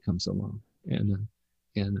that comes along. And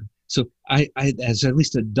so I there's at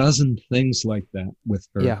least a dozen things like that with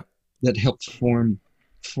her that helped form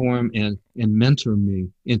and mentor me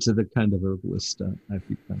into the kind of herbalist I've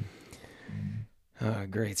become.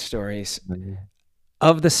 Great stories.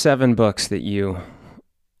 Of the 7 books that you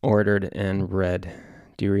ordered and read,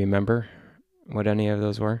 do you remember what any of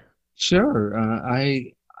those were? Sure.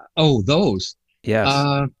 Those.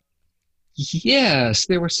 Yes. Yes,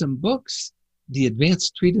 there were some books. The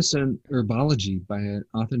Advanced Treatise on Herbology by an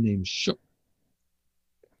author named Shook.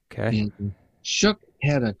 Okay. And Shook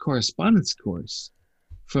had a correspondence course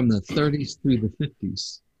from the 30s through the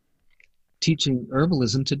 50s teaching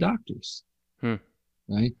herbalism to doctors.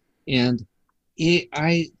 Right? And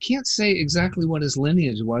I can't say exactly what his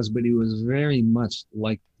lineage was, but he was very much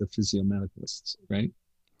like the physiomedicalists, right?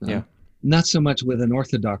 Not so much with an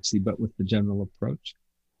orthodoxy, but with the general approach.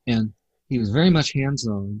 And he was very much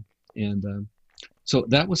hands-on. And so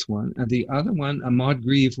that was one. And the other one, Maud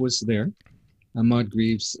Grieve was there. Maud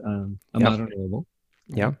Grieve's A Modern Herbal.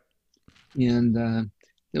 Yeah. And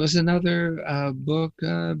there was another book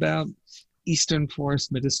about Eastern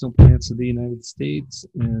forest medicinal plants of the United States.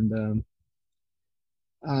 And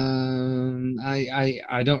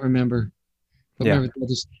I don't remember.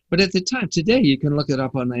 But at the time, today, you can look it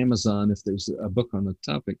up on Amazon if there's a book on the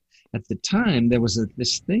topic. At the time, there was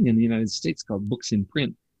this thing in the United States called books in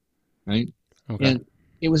print, right? Okay. And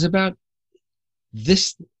it was about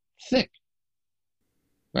this thick,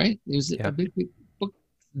 right? It was a big book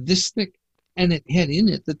this thick, and it had in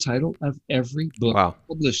it the title of every book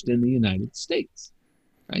published in the United States,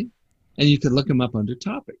 right? And you could look them up under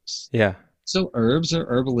topics. Yeah. So herbs or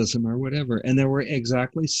herbalism or whatever. And there were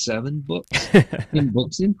exactly 7 books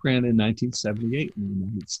books in print in 1978 in the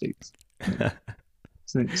United States.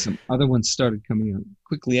 So some other ones started coming out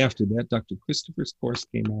quickly after that. Dr. Christopher's course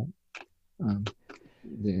came out.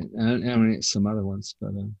 Some other ones,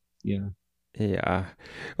 but yeah. Yeah.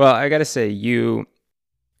 Well, I got to say, you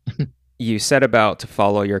set about to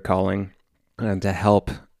follow your calling and to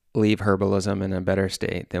help leave herbalism in a better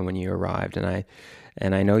state than when you arrived.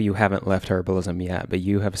 And I know you haven't left herbalism yet, but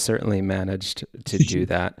you have certainly managed to do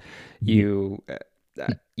that. You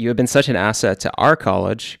have been such an asset to our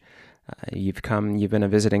college. You've been a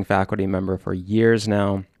visiting faculty member for years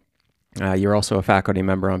now. You're also a faculty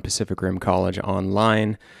member on Pacific Rim College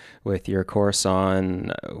online with your course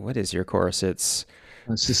on, what is your course? It's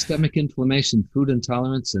systemic inflammation, food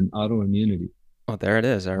intolerance, and autoimmunity. Oh, there it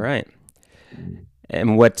is. All right.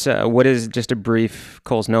 And what is, just a brief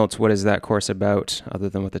Cole's Notes, what is that course about other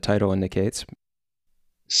than what the title indicates?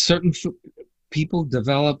 Certain people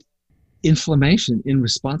develop inflammation in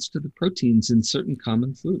response to the proteins in certain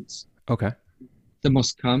common foods. Okay. The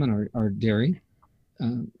most common are dairy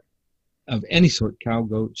of any sort, cow,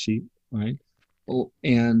 goat, sheep, right?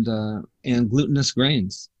 And glutinous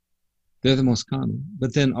grains. They're the most common.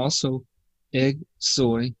 But then also egg,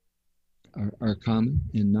 soy are common,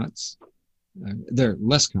 and nuts. They're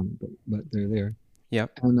less common, but they're there. Yeah.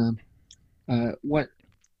 And what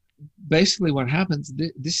happens?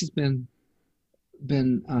 This has been.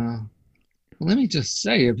 Let me just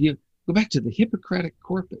say, if you go back to the Hippocratic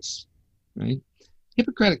corpus, right?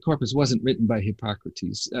 Hippocratic Corpus wasn't written by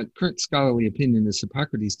Hippocrates. Current scholarly opinion is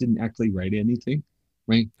Hippocrates didn't actually write anything,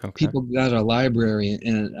 right? Okay. People got a library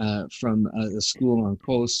and from a school on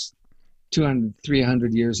Kos 200,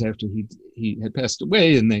 300 years after he had passed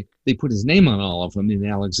away, and they put his name on all of them in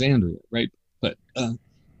Alexandria, right? But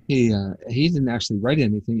he didn't actually write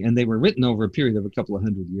anything, and they were written over a period of a couple of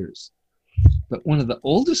hundred years. But one of the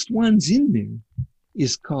oldest ones in there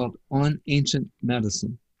is called On Ancient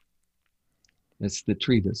Medicine. That's the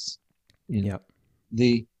treatise. And Yep.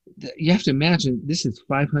 you have to imagine this is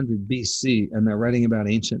 500 BC, and they're writing about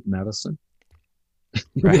ancient medicine.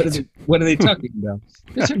 Right. What are they talking about?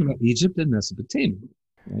 They're talking about Egypt and Mesopotamia,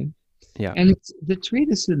 right? Yeah. And it's the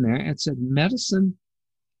treatise in there. It said medicine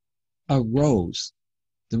arose.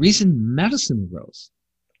 The reason medicine arose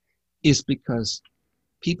is because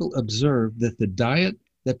people observed that the diet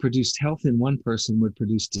that produced health in one person would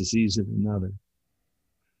produce disease in another,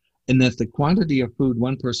 and that the quantity of food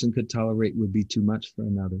one person could tolerate would be too much for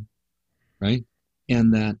another, right?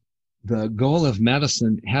 And that the goal of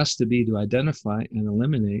medicine has to be to identify and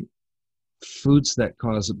eliminate foods that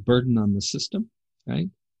cause a burden on the system, right?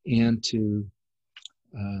 And to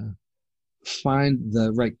find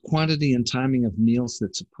the right quantity and timing of meals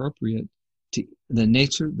that's appropriate to the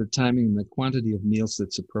nature, the timing, and the quantity of meals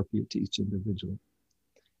that's appropriate to each individual.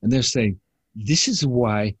 And they're saying, this is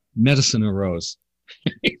why medicine arose.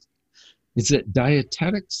 It's that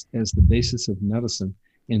dietetics as the basis of medicine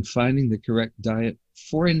and finding the correct diet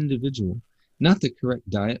for an individual, not the correct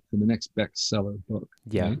diet for the next bestseller book.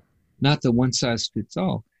 Yeah. Right? Not the one size fits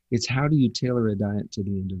all. It's how do you tailor a diet to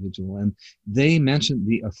the individual? And they mentioned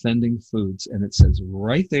the offending foods, and it says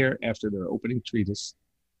right there after their opening treatise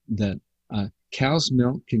that cow's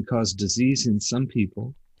milk can cause disease in some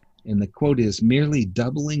people, and the quote is, merely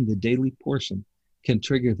doubling the daily portion can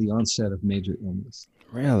trigger the onset of major illness.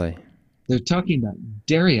 Really? They're talking about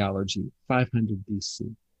dairy allergy, 500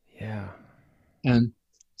 BC. Yeah. And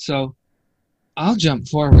so I'll jump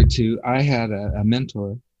forward to, I had a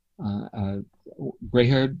mentor, a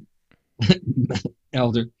gray-haired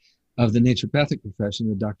elder of the naturopathic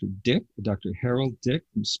profession, Dr. Harold Dick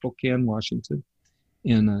from Spokane, Washington.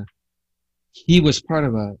 And he was part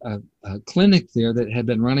of a clinic there that had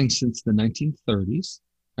been running since the 1930s,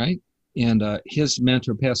 right? And his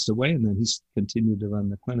mentor passed away, and then he's continued to run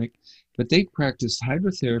the clinic. But they practiced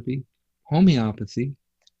hydrotherapy, homeopathy,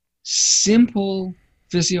 simple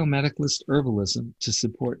physiomedicalist herbalism to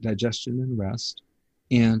support digestion and rest.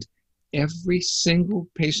 And every single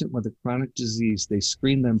patient with a chronic disease, they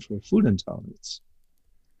screened them for food intolerance,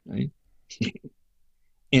 right?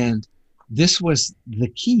 And this was the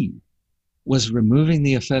key, was removing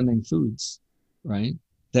the offending foods, right?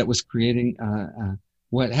 That was creating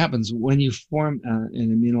what happens when you form an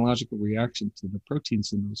immunological reaction to the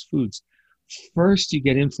proteins in those foods. First, you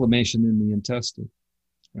get inflammation in the intestine,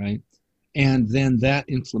 right? And then that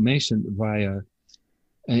inflammation via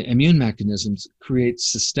immune mechanisms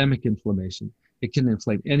creates systemic inflammation. It can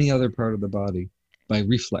inflame any other part of the body by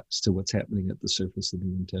reflex to what's happening at the surface of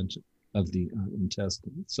the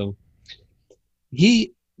intestine. So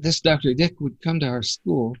this Dr. Dick would come to our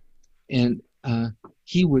school, and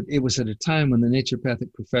it was at a time when the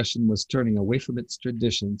naturopathic profession was turning away from its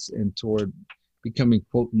traditions and toward becoming,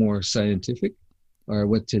 quote, more scientific, or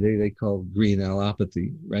what today they call green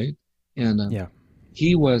allopathy, right? And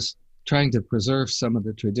he was trying to preserve some of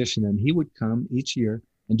the tradition, and he would come each year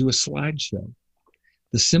and do a slideshow.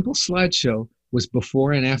 The simple slideshow was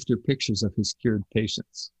before and after pictures of his cured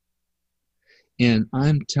patients. And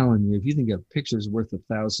I'm telling you, if you think a picture's worth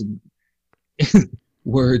 1,000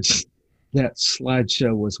 words, that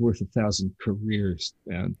slideshow was worth 1,000 careers,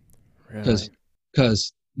 man. Really?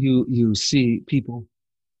 Because you see people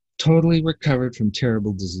totally recovered from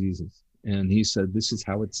terrible diseases. And he said, this is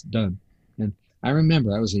how it's done. And I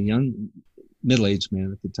remember I was a young, middle-aged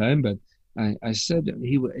man at the time, but I said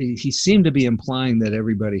he seemed to be implying that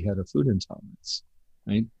everybody had a food intolerance,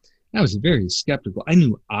 right? I was very skeptical. I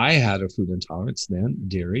knew I had a food intolerance then,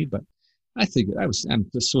 dairy, but I figured I'm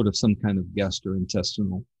just sort of some kind of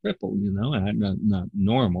gastrointestinal cripple, and I'm not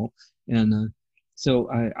normal. And so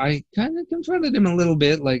I kind of confronted him a little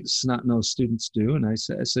bit, like snot-nosed students do. And I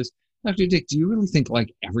says, Dr. Dick, do you really think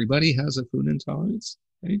like everybody has a food intolerance?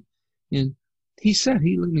 Right? And he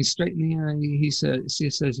looked me straight in the eye. He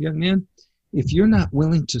says, young man, if you're not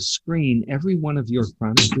willing to screen every one of your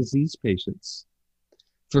chronic disease patients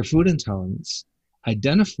for food intolerance,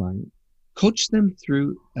 identify it, coach them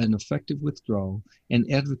through an effective withdrawal, and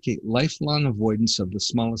advocate lifelong avoidance of the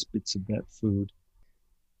smallest bits of that food,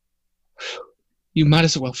 you might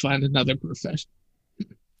as well find another profession.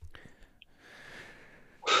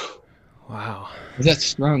 Wow. That's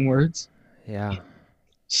strong words. Yeah.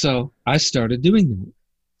 So I started doing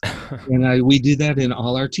that. And we do that in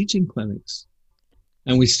all our teaching clinics.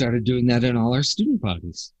 And we started doing that in all our student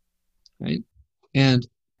bodies, right? And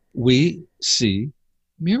we see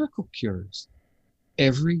miracle cures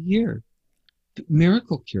every year.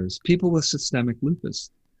 Miracle cures. People with systemic lupus,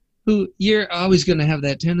 who you're always going to have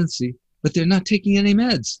that tendency, but they're not taking any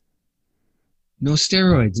meds. No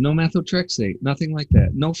steroids, no methotrexate, nothing like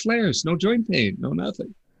that. No flares, no joint pain, no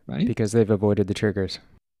nothing, right? Because they've avoided the triggers.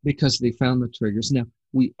 Because they found the triggers. Now,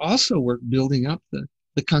 we also work building up the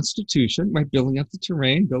constitution, right? Building up the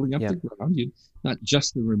terrain, building up the ground. Not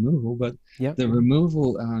just the removal, but the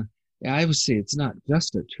removal, I would say it's not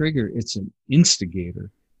just a trigger, it's an instigator.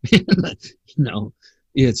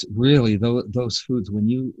 It's really those foods, when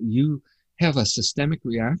you have a systemic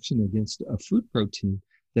reaction against a food protein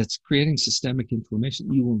that's creating systemic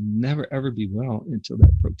inflammation, you will never ever be well until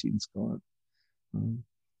that protein's gone.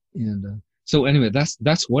 So anyway,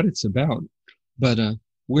 that's what it's about. But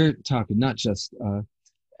we're talking not just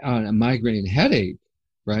a migraine headache,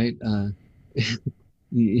 right? I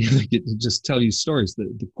get to just tell you stories.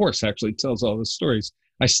 The course actually tells all the stories.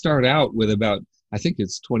 I start out with about, I think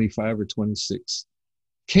it's 25 or 26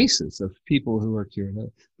 cases of people who are cured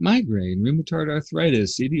of migraine, rheumatoid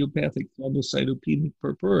arthritis, idiopathic thrombocytopenic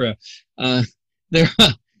purpura.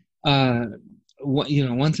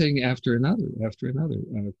 One thing after another.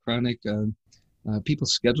 Chronic people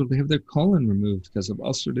scheduled to have their colon removed because of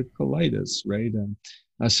ulcerative colitis, right?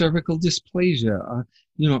 Cervical dysplasia,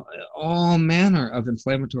 all manner of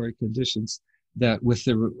inflammatory conditions that with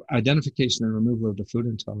the identification and removal of the food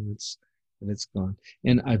intolerance, that it's gone.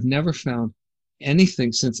 And I've never found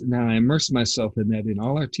anything since. Now I immersed myself in that in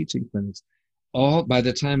all our teaching clinics. By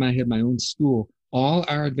the time I had my own school, all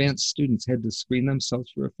our advanced students had to screen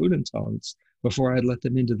themselves for a food intolerance before I'd let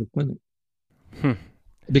them into the clinic.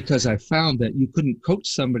 Because I found that you couldn't coach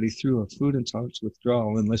somebody through a food intolerance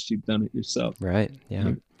withdrawal unless you've done it yourself. Right. Yeah.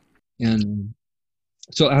 Right? And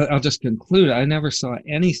so I'll just conclude. I never saw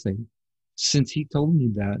anything since he told me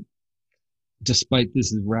that, despite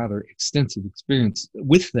this is rather extensive experience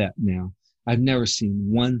with that now, I've never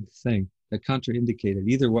seen one thing that contraindicated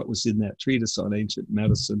either what was in that treatise on ancient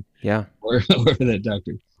medicine or that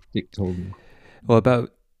Dr. Dick told me. Well,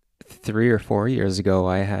 about 3 or 4 years ago,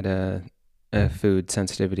 I had a food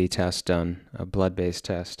sensitivity test done, a blood-based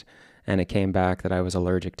test, and it came back that I was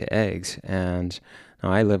allergic to eggs. And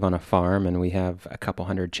now I live on a farm and we have a couple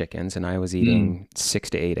hundred chickens, and I was eating 6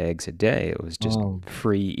 to 8 eggs a day. It was just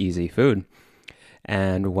free, easy food.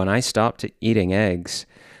 And when I stopped eating eggs,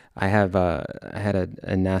 I had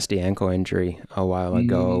a nasty ankle injury a while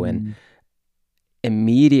ago, and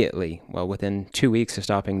immediately, within 2 weeks of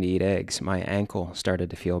stopping to eat eggs, my ankle started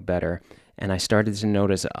to feel better. And I started to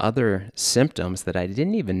notice other symptoms that I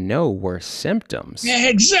didn't even know were symptoms. Yeah,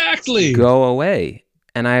 exactly. Go away.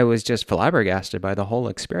 And I was just flabbergasted by the whole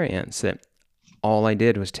experience, that all I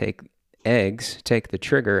did was take the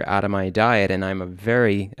trigger out of my diet. And I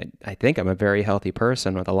think I'm a very healthy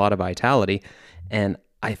person with a lot of vitality. And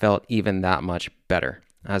I felt even that much better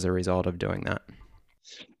as a result of doing that.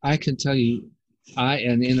 I can tell you,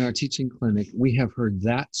 and in our teaching clinic, we have heard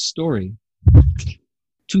that story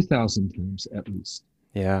 2,000 times at least.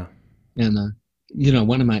 Yeah. And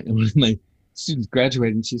one of my students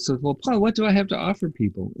graduated, and she said, "Well, Paul, what do I have to offer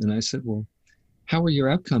people?" And I said, "Well, how were your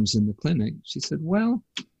outcomes in the clinic?" She said, "Well,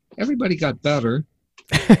 everybody got better.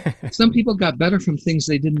 Some people got better from things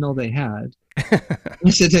they didn't know they had." I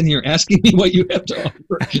said, "Then you're asking me what you have to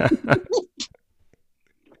offer."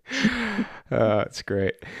 That's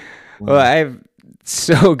great. Well, I've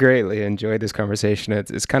so greatly enjoyed this conversation.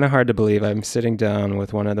 It's kind of hard to believe I'm sitting down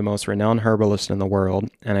with one of the most renowned herbalists in the world,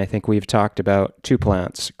 and I think we've talked about 2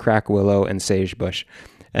 plants, crack willow and sagebush.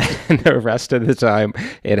 And the rest of the time,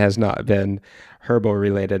 it has not been herbal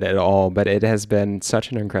related at all, but it has been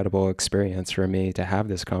such an incredible experience for me to have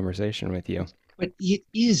this conversation with you. But it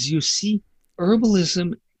is, you see,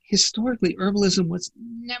 historically, herbalism was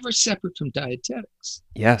never separate from dietetics.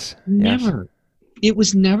 Yes. Never. Yes. It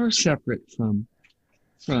was never separate from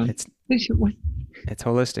it's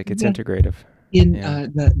holistic. It's integrative. In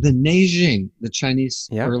the Neijing, the Chinese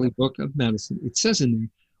early book of medicine, it says in there,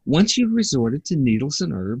 once you've resorted to needles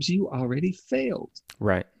and herbs, you already failed.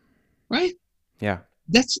 Right. Yeah.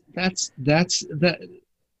 That's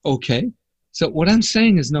okay. So what I'm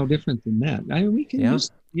saying is no different than that. I mean, we can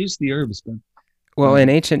use the herbs, but well, in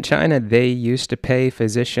ancient China, they used to pay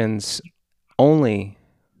physicians only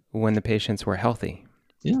when the patients were healthy.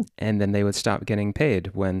 Yeah. And then they would stop getting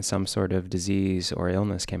paid when some sort of disease or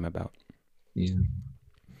illness came about. Yeah.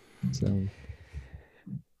 So,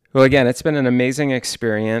 Well, again, it's been an amazing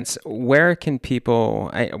experience. Where can people,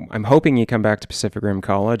 I'm hoping you come back to Pacific Rim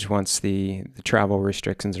College once the travel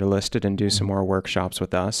restrictions are lifted and do some more workshops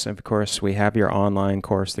with us. Of course, we have your online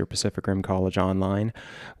course through Pacific Rim College Online.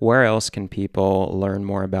 Where else can people learn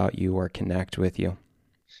more about you or connect with you?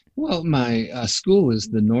 Well, my school is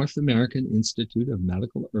the North American Institute of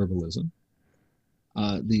Medical Herbalism.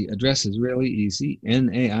 The address is really easy,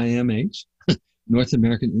 NAIMH, North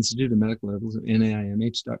American Institute of Medical Herbalism,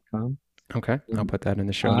 NAIMH.com. Okay, I'll put that in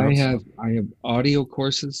the show notes. I have audio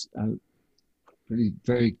courses,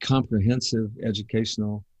 very comprehensive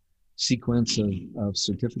educational sequence of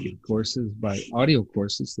certificate courses by audio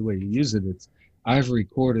courses. The way you use it, I've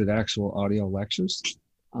recorded actual audio lectures,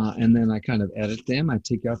 and then I kind of edit them. I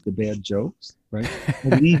take out the bad jokes, right? I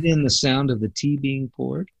leave in the sound of the tea being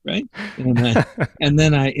poured, right? And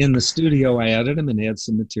then in the studio, I edit them and add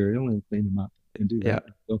some material and clean them up and do that.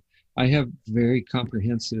 Yeah. So I have very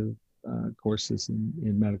comprehensive courses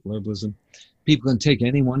in medical herbalism. People can take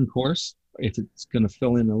any one course if it's going to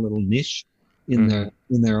fill in a little niche in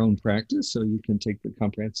their own practice. So you can take the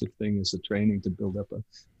comprehensive thing as a training to build up a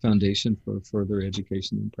foundation for further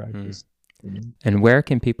education and practice. And where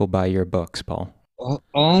can people buy your books, Paul?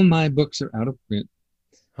 All my books are out of print.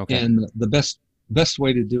 Okay. And the best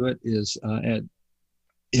way to do it is at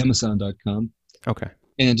Amazon.com. Okay.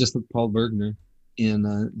 And just look Paul Bergner. And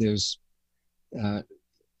there's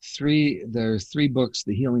three books: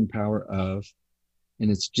 The Healing Power of,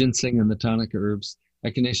 and it's ginseng and the tonic herbs,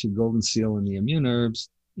 echinacea, golden seal, and the immune herbs,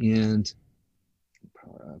 and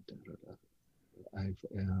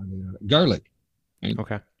garlic. Right?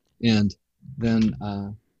 Okay. And then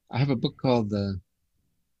I have a book called The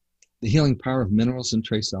Healing Power of Minerals and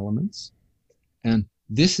Trace Elements. And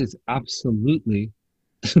this is absolutely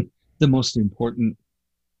the most important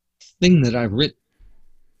thing that I've written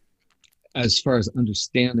as far as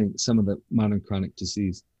understanding some of the modern chronic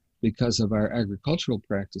disease. Because of our agricultural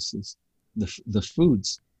practices, the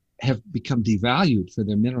foods have become devalued for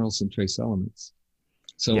their minerals and trace elements.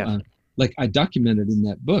 So like I documented in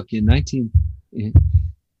that book in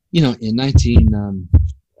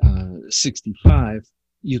 1965,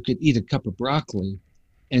 you could eat a cup of broccoli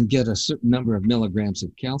and get a certain number of milligrams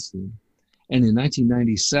of calcium. And in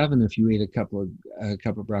 1997, if you ate a cup of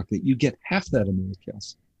broccoli, you get half that amount of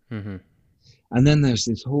calcium. Mm-hmm. And then there's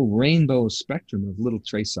this whole rainbow spectrum of little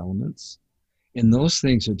trace elements. And those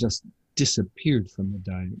things are just disappeared from the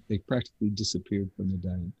diet. They practically disappeared from the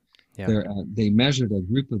diet. Yeah. They measured a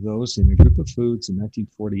group of those in a group of foods in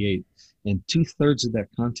 1948, and 2/3 of that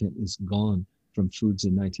content is gone from foods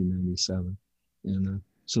in 1997. And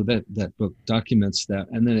so that book documents that,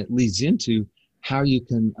 and then it leads into how you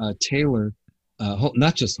can tailor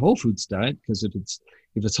not just whole foods diet, because if it's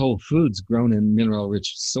whole foods grown in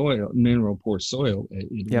mineral-rich soil, mineral-poor soil, it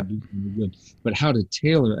would be really good. But how to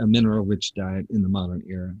tailor a mineral-rich diet in the modern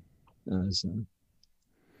era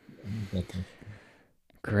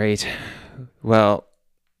Great. Well,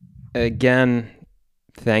 again,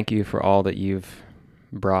 thank you for all that you've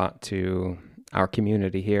brought to our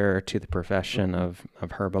community here, to the profession of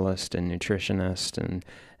herbalist and nutritionist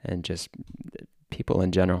and just people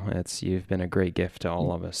in general. You've been a great gift to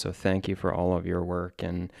all of us. So thank you for all of your work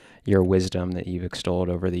and your wisdom that you've extolled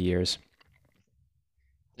over the years.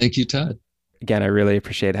 Thank you, Todd. Again, I really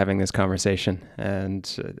appreciate having this conversation,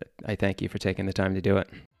 and I thank you for taking the time to do it.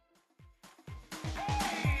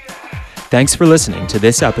 Thanks for listening to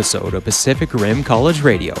this episode of Pacific Rim College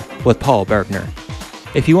Radio with Paul Bergner.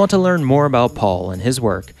 If you want to learn more about Paul and his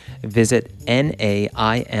work, visit NAIMH.com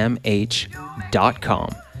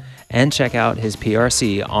and check out his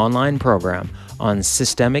PRC online program on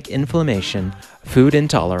systemic inflammation, food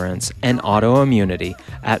intolerance, and autoimmunity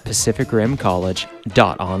at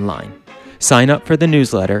pacificrimcollege.online. Sign up for the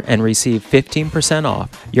newsletter and receive 15%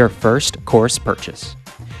 off your first course purchase.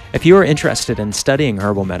 If you are interested in studying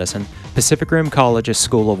herbal medicine, Pacific Rim College's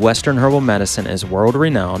School of Western Herbal Medicine is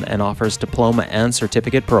world-renowned and offers diploma and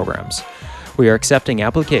certificate programs. We are accepting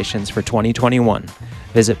applications for 2021.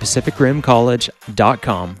 Visit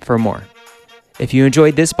pacificrimcollege.com for more. If you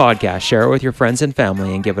enjoyed this podcast, share it with your friends and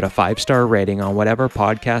family and give it a 5-star rating on whatever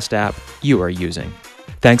podcast app you are using.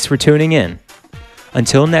 Thanks for tuning in.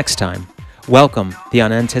 Until next time, welcome the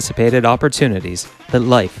unanticipated opportunities that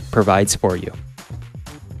life provides for you.